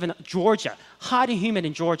used to live in Georgia, hot and humid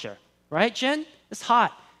in Georgia, right, Jen? It's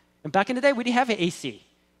hot. And back in the day, we didn't have an AC.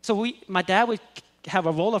 So my dad would have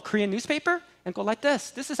a roll of Korean newspaper and go like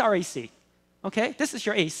this. This is our AC. Okay, this is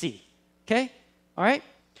your AC. Okay, all right?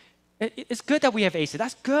 It's good that we have AC.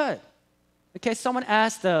 That's good. Okay, someone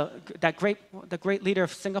asked the great leader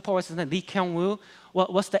of Singapore, what's his name, Lee Kyung-woo,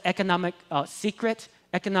 what's the economic secret,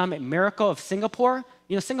 economic miracle of Singapore?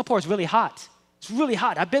 You know, Singapore is really hot. It's really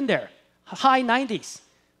hot. I've been there. High 90s.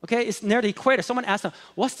 Okay, it's near the equator. Someone asked him,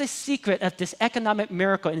 what's the secret of this economic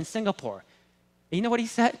miracle in Singapore? And you know what he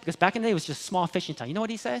said? Because back in the day, it was just small fishing town. You know what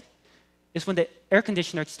he said? It's when the air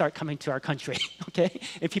conditioners started coming to our country, okay?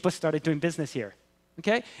 And people started doing business here,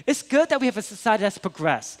 okay? It's good that we have a society that's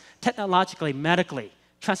progressed technologically, medically,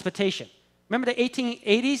 transportation. Remember the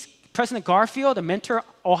 1880s, President Garfield, the Mentor,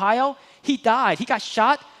 Ohio? He died. He got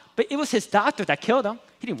shot, but it was his doctor that killed him.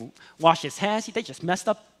 He didn't wash his hands. They just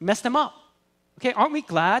messed him up. Okay, aren't we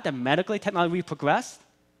glad that medically, technologically, we progressed?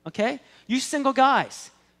 Okay? You single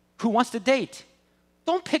guys who wants to date,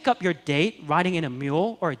 don't pick up your date riding in a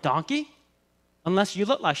mule or a donkey unless you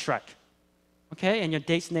look like Shrek. Okay? And your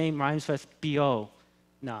date's name rhymes with B-O.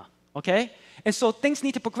 Nah. Okay? And so things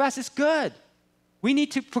need to progress. It's good. We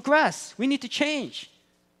need to progress. We need to change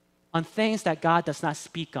on things that God does not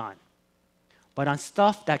speak on. But on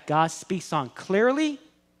stuff that God speaks on clearly,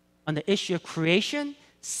 on the issue of creation,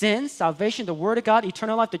 sin, salvation, the Word of God,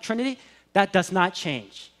 eternal life, the Trinity, that does not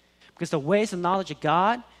change. Because the ways and knowledge of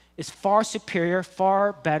God is far superior,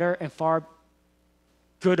 far better, and far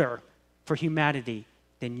gooder for humanity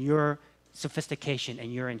than your sophistication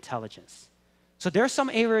and your intelligence. So there are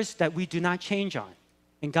some areas that we do not change on,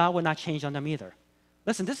 and God will not change on them either.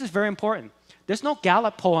 Listen, this is very important. There's no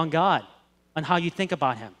Gallup poll on God, on how you think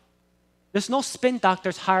about Him. There's no spin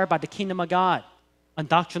doctors hired by the kingdom of God on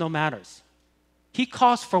doctrinal matters. He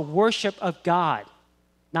calls for worship of God,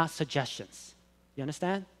 not suggestions. You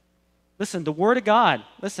understand? Listen, the Word of God,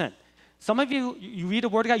 listen, some of you read the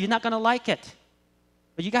Word of God, you're not going to like it.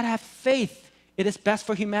 But you got to have faith. It is best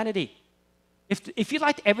for humanity. If you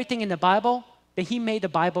liked everything in the Bible, then He made the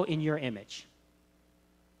Bible in your image,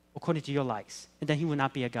 according to your likes. And then He will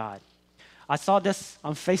not be a God. I saw this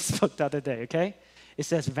on Facebook the other day, okay? It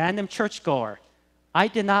says, random churchgoer, I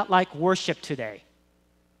did not like worship today.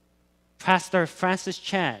 Pastor Francis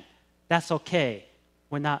Chan, that's okay.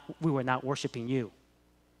 We were not worshiping you.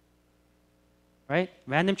 Right?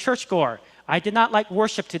 Random churchgoer, I did not like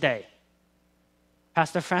worship today.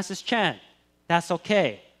 Pastor Francis Chan, that's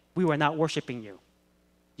okay. We were not worshiping you.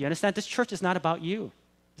 Do you understand? This church is not about you.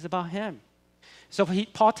 It's about Him. So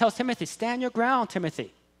Paul tells Timothy, stand your ground,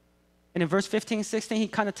 Timothy. And in verse 15, 16, he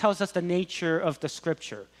kind of tells us the nature of the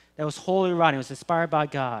scripture. That was holy writing. It was inspired by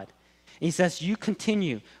God. And he says, you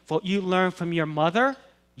continue, for you learn from your mother,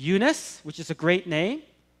 Eunice, which is a great name,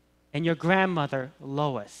 and your grandmother,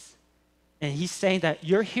 Lois. And he's saying that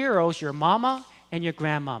your heroes, your mama and your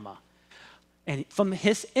grandmama. And from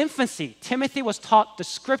his infancy, Timothy was taught the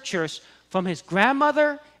scriptures from his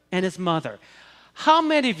grandmother and his mother. How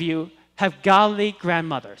many of you have godly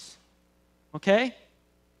grandmothers? Okay?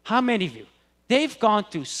 How many of you? They've gone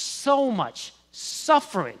through so much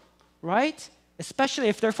suffering, right? Especially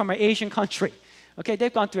if they're from an Asian country. Okay,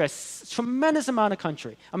 they've gone through a tremendous amount of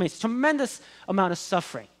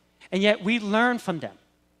suffering. And yet we learn from them.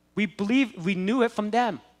 We believe, we knew it from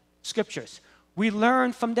them, scriptures. We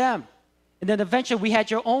learned from them. And then eventually we had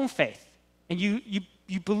your own faith. And you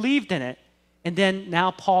believed in it. And then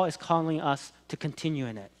now Paul is calling us to continue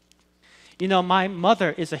in it. You know, my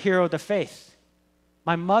mother is a hero of the faith.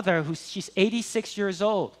 My mother, she's 86 years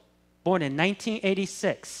old, born in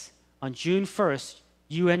 1986 on June 1st,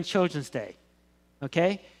 UN Children's Day.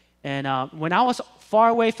 Okay? And when I was far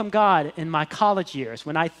away from God in my college years,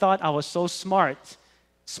 when I thought I was so smart,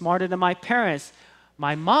 smarter than my parents,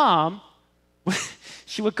 my mom,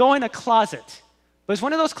 she would go in a closet. But it's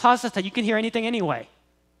one of those closets that you can hear anything anyway.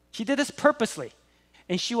 She did this purposely.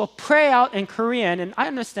 And she will pray out in Korean, and I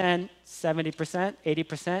understand 70%,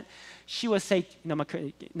 80%. She would say,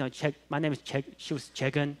 my name is she was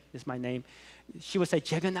Jegun, is my name. She would say,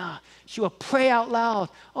 Jegana. She would pray out loud,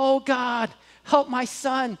 oh God, help my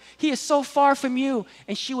son. He is so far from you.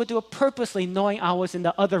 And she would do it purposely, knowing I was in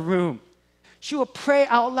the other room. She would pray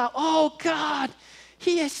out loud, oh God,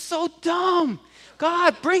 he is so dumb.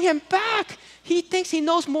 God, bring him back. He thinks he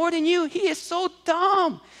knows more than you. He is so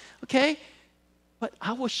dumb. Okay? But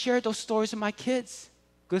I will share those stories with my kids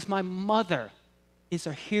because my mother is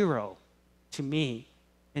a hero to me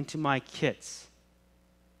and to my kids.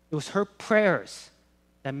 It was her prayers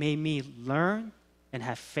that made me learn and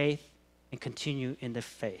have faith and continue in the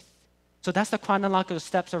faith. So that's the chronological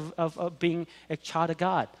steps of being a child of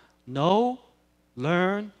God. Know,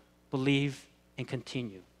 learn, believe, and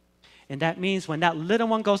continue. And that means when that little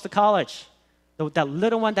one goes to college, that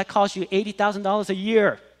little one that costs you $80,000 a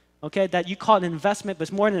year, okay, that you call an investment, but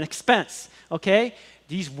it's more than an expense, okay?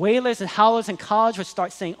 These whalers and howlers in college would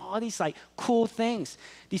start saying all these like cool things.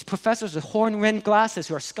 These professors with horn-rimmed glasses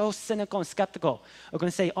who are so cynical and skeptical are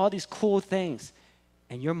going to say all these cool things.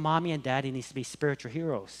 And your mommy and daddy needs to be spiritual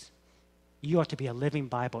heroes. You are to be a living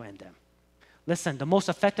Bible in them. Listen, the most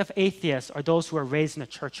effective atheists are those who are raised in a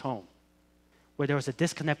church home, where there was a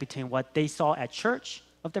disconnect between what they saw at church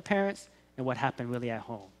of their parents and what happened really at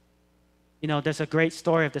home. You know, there's a great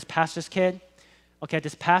story of this pastor's kid. Okay,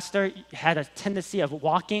 this pastor had a tendency of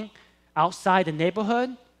walking outside the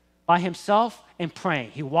neighborhood by himself and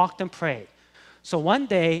praying. He walked and prayed. So one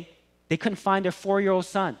day, they couldn't find their 4-year-old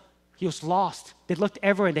son. He was lost. They looked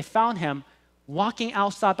everywhere and they found him walking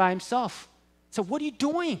outside by himself. So, what are you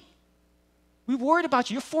doing? We worried about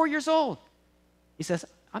you. You're 4 years old. He says,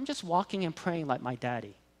 I'm just walking and praying like my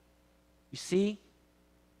daddy. You see,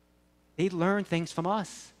 they learn things from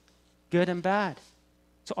us, good and bad.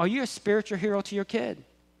 So are you a spiritual hero to your kid?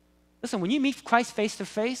 Listen, when you meet Christ face to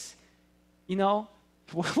face, you know,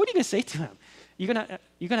 what are you going to say to him? You're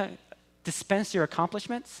gonna dispense your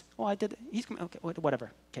accomplishments? Oh, I did. He's okay,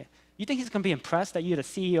 whatever. Okay. You think he's going to be impressed that you're the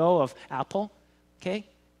CEO of Apple? Okay.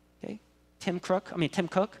 Tim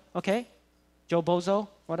Cook. Okay. Joe Bozo,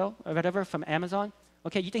 whatever from Amazon.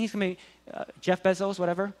 Okay. You think he's going to be Jeff Bezos,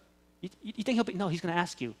 whatever? You think he'll be? No, he's going to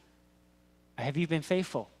ask you, have you been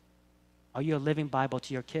faithful? Are you a living Bible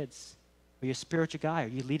to your kids? Are you a spiritual guy? Are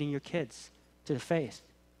you leading your kids to the faith?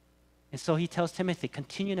 And so he tells Timothy,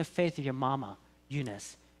 continue in the faith of your mama,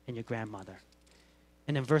 Eunice, and your grandmother.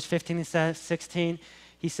 And in verse 15 and 16,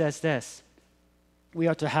 he says this, we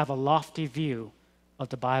are to have a lofty view of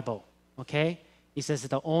the Bible, okay? He says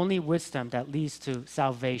the only wisdom that leads to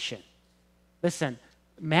salvation. Listen,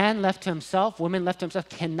 man left to himself, woman left to himself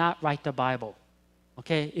cannot write the Bible,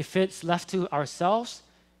 okay? If it's left to ourselves,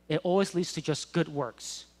 it always leads to just good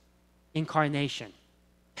works, incarnation,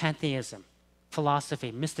 pantheism,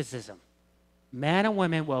 philosophy, mysticism. Man and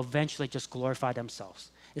women will eventually just glorify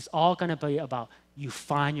themselves. It's all going to be about you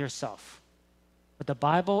find yourself. But the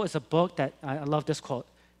Bible is a book that, I love this quote,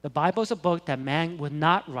 the Bible is a book that man would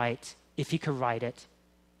not write if he could write it,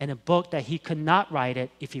 and a book that he could not write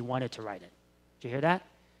it if he wanted to write it. Did you hear that?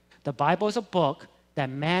 The Bible is a book that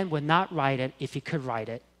man would not write it if he could write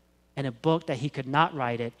it, and a book that he could not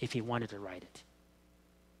write it if he wanted to write it.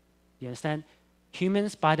 You understand?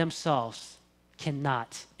 Humans by themselves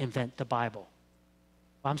cannot invent the Bible.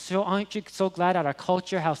 Aren't you so glad that our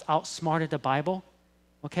culture has outsmarted the Bible?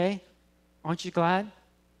 Okay? Aren't you glad?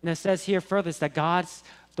 And it says here further that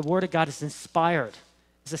the Word of God is inspired.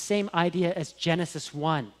 It's the same idea as Genesis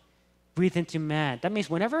 1, breathed into man. That means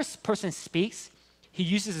whenever a person speaks, he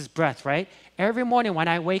uses his breath, right? Every morning when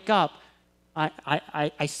I wake up,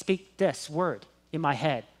 I speak this word in my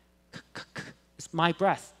head. It's my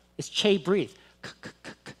breath. It's Che breathe.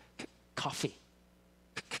 Coffee.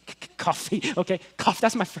 Coffee. Okay, coffee.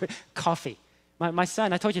 That's my coffee. My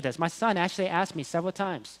son, I told you this. My son actually asked me several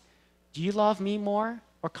times, do you love me more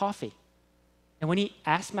or coffee? And when he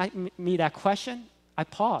asked me that question, I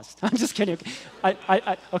paused. I'm just kidding.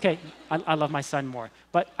 Okay, I love my son more.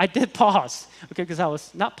 But I did pause, okay, because I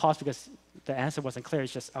was not paused because the answer wasn't clear.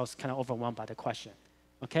 It's just I was kind of overwhelmed by the question,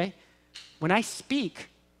 okay? When I speak,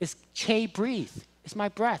 it's Che breathe. It's my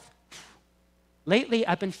breath. Lately,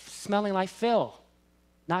 I've been smelling like Phil,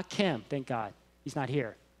 not Kim, thank God. He's not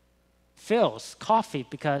here. Phil's coffee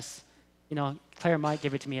because, you know, Claire might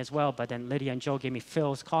give it to me as well, but then Lydia and Joe gave me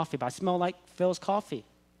Phil's coffee, but I smell like Phil's coffee,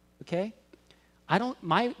 okay?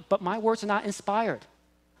 But my words are not inspired.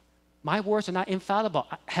 My words are not infallible.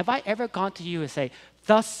 Have I ever gone to you and say,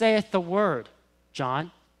 thus saith the word,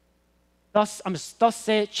 John? Thus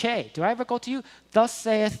saith Che. Do I ever go to you? Thus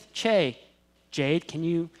saith Che. Jade, can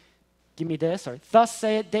you give me this? Or thus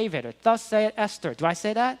saith David. Or thus saith Esther. Do I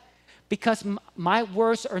say that? Because my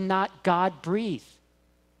words are not God-breathed.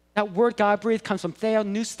 That word God-breathed comes from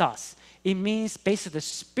theopneustos. It means basically the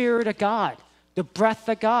Spirit of God, the breath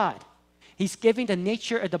of God. He's giving the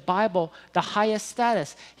nature of the Bible the highest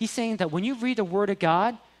status. He's saying that when you read the Word of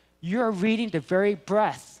God, you're reading the very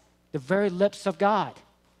breath, the very lips of God.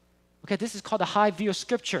 Okay, this is called the high view of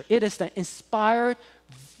Scripture. It is the inspired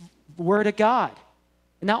Word of God.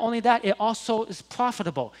 And not only that, it also is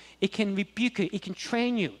profitable. It can rebuke you. It can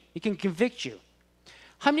train you. It can convict you.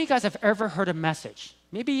 How many of you guys have ever heard a message,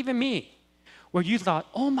 maybe even me, where you thought,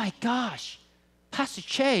 oh my gosh, Pastor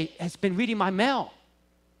Che has been reading my mail.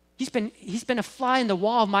 He's been a fly in the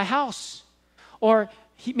wall of my house. Or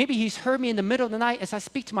maybe he's heard me in the middle of the night as I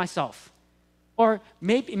speak to myself. Or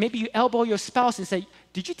maybe you elbow your spouse and say,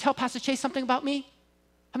 did you tell Pastor Che something about me?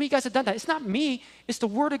 How many of you guys have done that? It's not me. It's the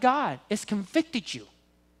Word of God. It's convicted you.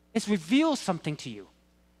 It's revealed something to you.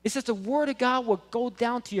 It says the Word of God will go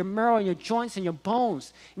down to your marrow and your joints and your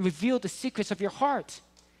bones and reveal the secrets of your heart.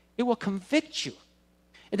 It will convict you.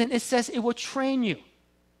 And then it says it will train you.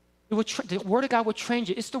 The Word of God will train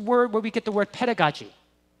you. It's the word where we get the word pedagogy. You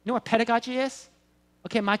know what pedagogy is?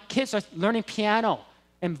 Okay, my kids are learning piano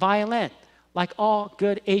and violin, like all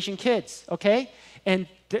good Asian kids, okay? And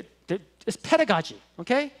it's pedagogy,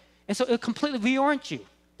 okay? And so it'll completely reorient you.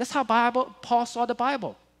 That's how Paul saw the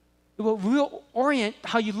Bible. It will reorient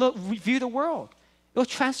how you view the world. It will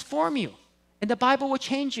transform you. And the Bible will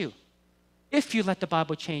change you if you let the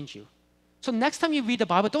Bible change you. So next time you read the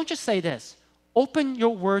Bible, don't just say this. Open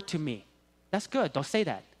your word to me. That's good. Don't say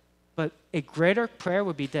that. But a greater prayer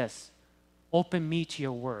would be this. Open me to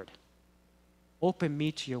your word. Open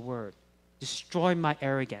me to your word. Destroy my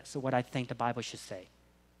arrogance of what I think the Bible should say.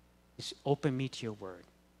 Just open me to your word.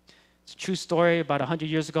 It's a true story. About 100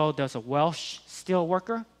 years ago, there was a Welsh steel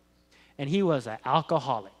worker, and he was an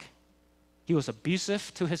alcoholic. He was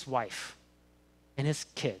abusive to his wife and his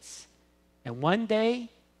kids. And one day,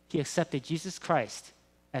 he accepted Jesus Christ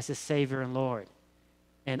as his Savior and Lord.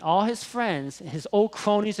 And all his friends, his old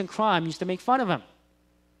cronies in crime, used to make fun of him.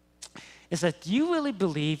 It's like, do you really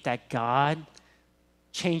believe that God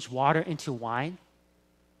changed water into wine?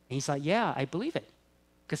 And he's like, yeah, I believe it.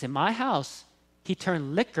 Because in my house, he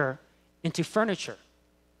turned liquor into furniture.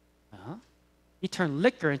 He turned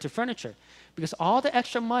liquor into furniture. Because all the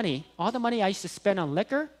extra money, all the money I used to spend on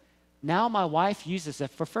liquor, now my wife uses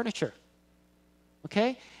it for furniture.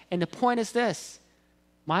 Okay? And the point is this.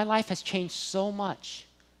 My life has changed so much,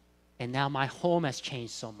 and now my home has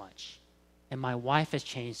changed so much, and my wife has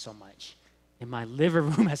changed so much, and my living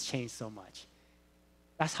room has changed so much.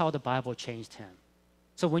 That's how the Bible changed him.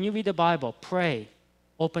 So when you read the Bible, pray,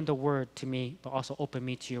 open the word to me, but also open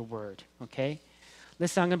me to your word, okay?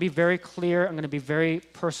 Listen, I'm going to be very clear. I'm going to be very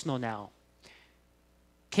personal now.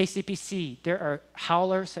 KCPC, there are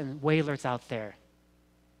howlers and wailers out there,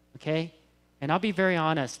 okay? And I'll be very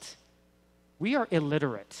honest. We are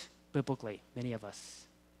illiterate, biblically, many of us.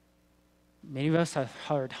 Many of us have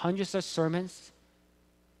heard hundreds of sermons.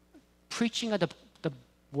 Preaching of the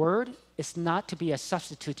word is not to be a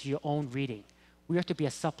substitute to your own reading. We are to be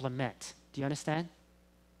a supplement. Do you understand?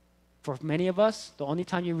 For many of us, the only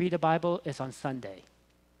time you read the Bible is on Sunday.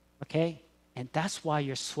 Okay? And that's why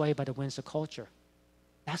you're swayed by the winds of culture.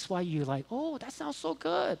 That's why you're like, oh, that sounds so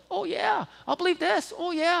good. Oh, yeah, I'll believe this.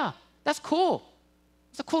 Oh, yeah, that's cool.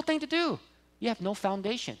 It's a cool thing to do. You have no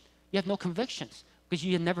foundation. You have no convictions because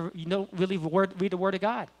you don't really read the Word of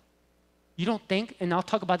God. You don't think, and I'll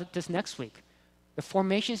talk about this next week. The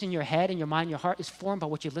formations in your head and your mind and your heart is formed by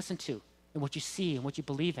what you listen to and what you see and what you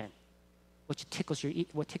believe in, what tickles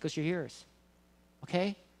your ears.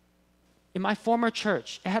 Okay? In my former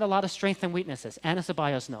church, it had a lot of strengths and weaknesses. Anna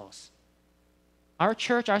Ceballos knows. Our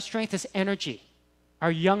church, our strength is energy.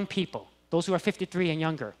 Our young people, those who are 53 and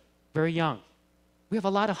younger, very young. We have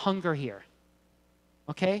a lot of hunger here.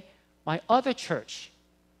 Okay? My other church,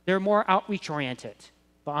 they're more outreach-oriented.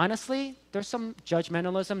 But honestly, there's some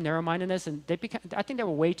judgmentalism, narrow-mindedness, and I think they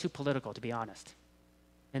were way too political, to be honest.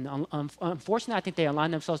 And unfortunately, I think they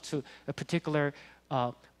align themselves to a particular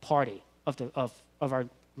party of our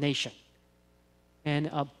nation.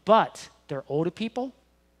 And but they're older people.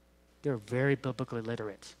 They're very biblically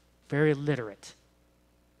literate, very literate.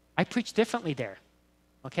 I preach differently there.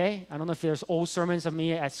 Okay? I don't know if there's old sermons of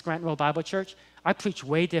me at Scranton Road Bible Church. I preach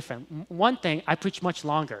way different. One thing, I preach much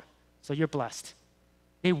longer. So you're blessed.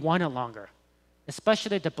 They want it longer.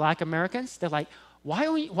 especially the Black Americans. They're like, why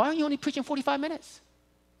are you only preaching 45 minutes?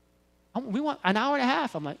 We want an hour and a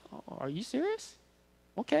half. I'm like, oh, are you serious?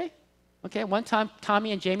 Okay. One time,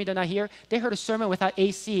 Tommy and Jamie, they're not here. They heard a sermon without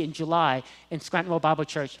AC in July in Scranton Road Bible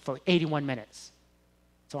Church for 81 minutes.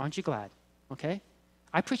 So aren't you glad? Okay?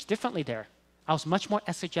 I preached differently there. I was much more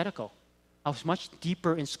exegetical. I was much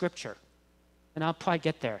deeper in Scripture. And I'll probably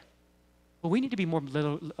get there. But we need to be more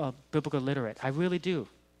biblical literate. I really do.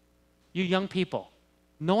 You young people,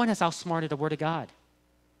 no one has outsmarted the Word of God.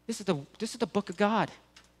 This is the book of God.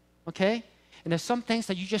 Okay? And there's some things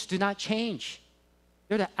that you just do not change.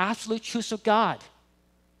 They're the absolute truths of God.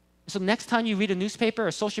 So next time you read a newspaper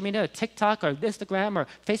or social media or TikTok or Instagram or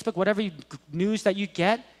Facebook, whatever news that you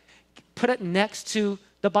get, put it next to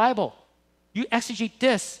the Bible. You exegete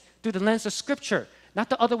this through the lens of Scripture, not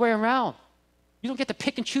the other way around. You don't get to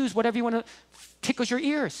pick and choose whatever you want to tickles your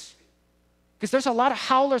ears. Because there's a lot of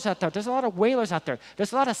howlers out there. There's a lot of wailers out there.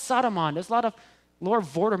 There's a lot of Sodomon. There's a lot of Lord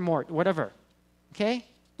Voldemort, whatever. Okay?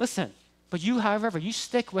 Listen. But you, however, you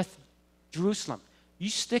stick with Jerusalem. You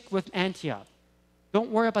stick with Antioch. Don't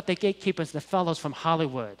worry about the gatekeepers, the fellows from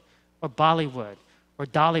Hollywood or Bollywood or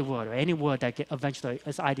Dollywood or any wood that eventually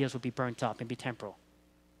his ideas will be burnt up and be temporal.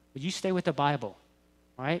 But you stay with the Bible,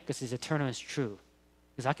 all right? Because it's eternal and it's true.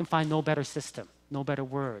 Because I can find no better system, no better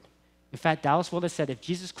word. In fact, Dallas Willard said if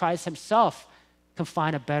Jesus Christ himself can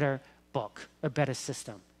find a better book, a better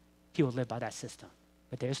system, he will live by that system.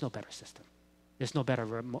 But there is no better system. There's no better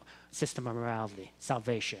system of morality,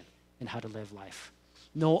 salvation, and how to live life.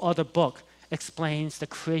 No other book explains the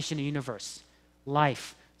creation of the universe,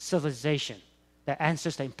 life, civilization, that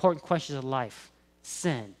answers the important questions of life,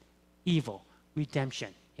 sin, evil,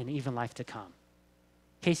 redemption, and even life to come.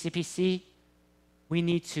 KCPC, we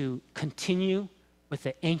need to continue with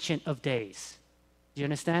the Ancient of Days. Do you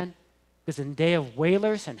understand? Because in the day of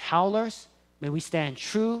wailers and howlers, may we stand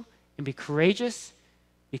true and be courageous,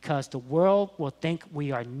 because the world will think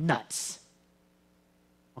we are nuts.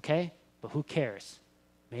 Okay? But who cares?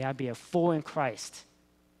 May I be a fool in Christ,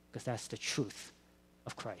 because that's the truth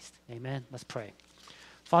of Christ. Amen? Let's pray.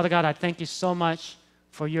 Father God, I thank you so much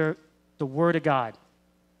for the Word of God.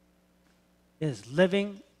 It is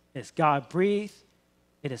living, it is God-breathed,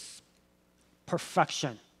 it is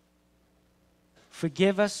perfection.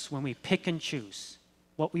 Forgive us when we pick and choose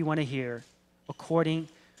what we want to hear according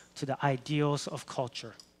to the ideals of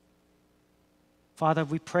culture. Father,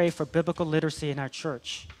 we pray for biblical literacy in our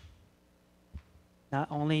church.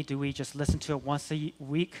 Not only do we just listen to it once a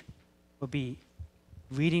week, we'll be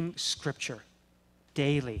reading Scripture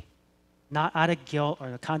daily, not out of guilt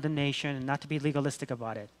or condemnation, and not to be legalistic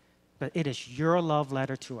about it, but it is your love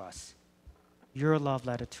letter to us. Your love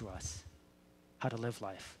letter to us, how to live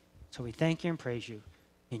life. So we thank you and praise you.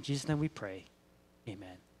 In Jesus' name we pray.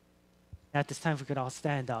 Amen. At this time, if we could all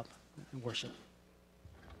stand up and worship.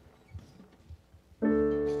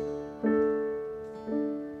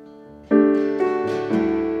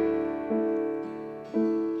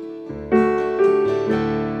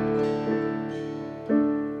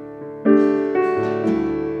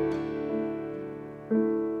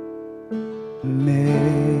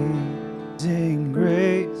 Amazing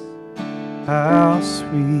grace, how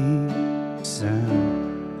sweet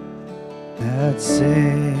sound that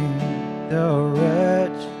saved a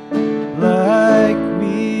wretch like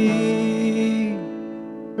me.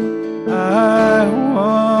 I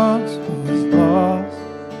once was lost,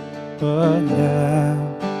 but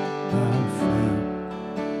now I'm found.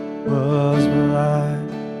 Was blind,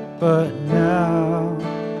 but now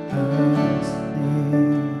I see.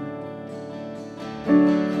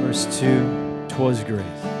 Verse 2, 'twas grace.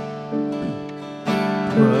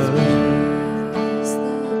 'Twas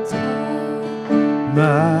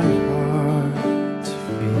my heart's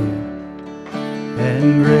fear, and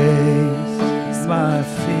grace my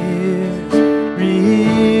fears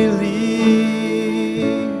relieved.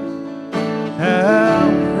 How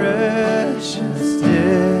precious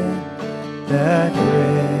did that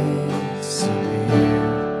grace appear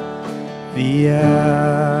the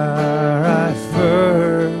hour I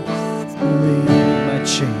first believed. My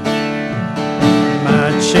chains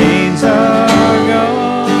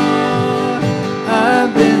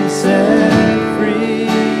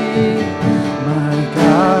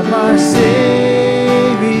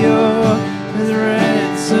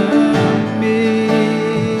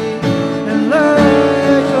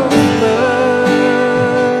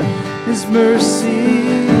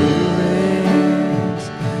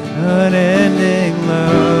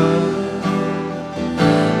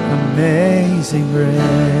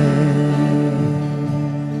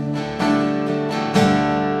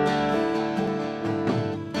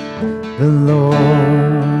The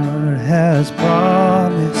Lord has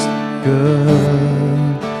promised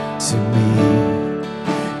good to me.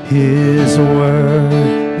 His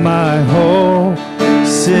word my hope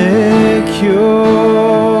secures.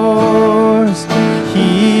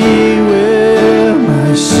 He will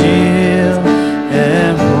my shield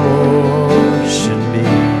and portion be,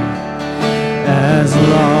 as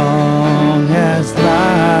long as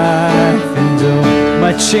life endures.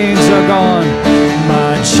 My chains are gone,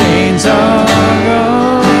 my chains are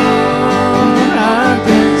gone. I've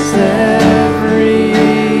been set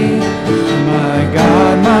free. My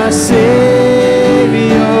God, my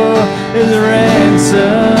Savior is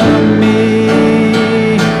ransomed me.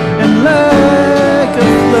 And like a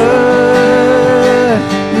flood,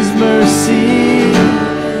 His mercy,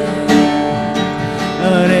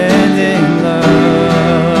 unending love.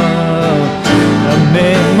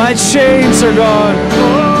 My chains are gone.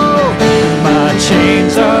 Oh, my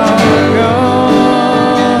chains are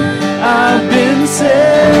gone. I've been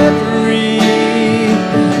set free.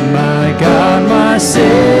 My God, my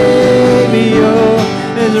Savior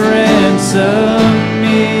has ransomed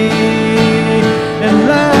me. And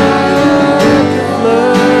like a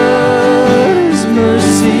flood, His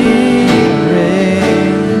mercy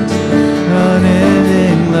reigns.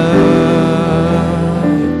 Unending love,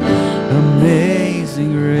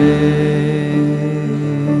 amazing grace.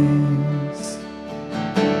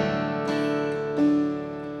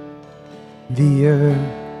 The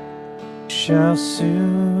earth shall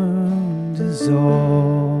soon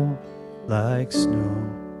dissolve like snow.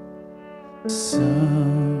 The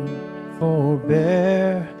sun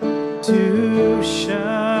forbear to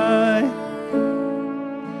shine,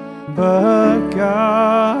 but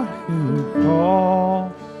God who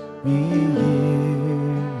called me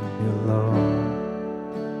here below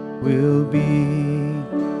will be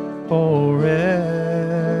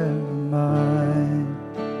forever mine.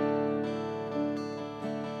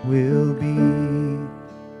 Will be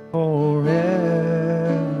forever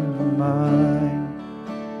mine.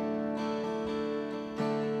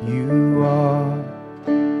 You are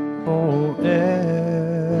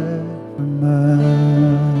forever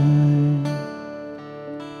mine.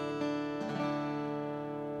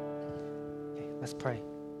 Okay, let's pray.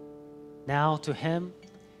 Now to Him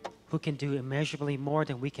who can do immeasurably more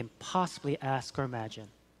than we can possibly ask or imagine.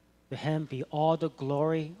 To Him be all the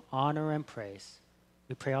glory, honor, and praise.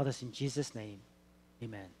 We pray all this in Jesus' name.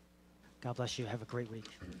 Amen. God bless you. Have a great week.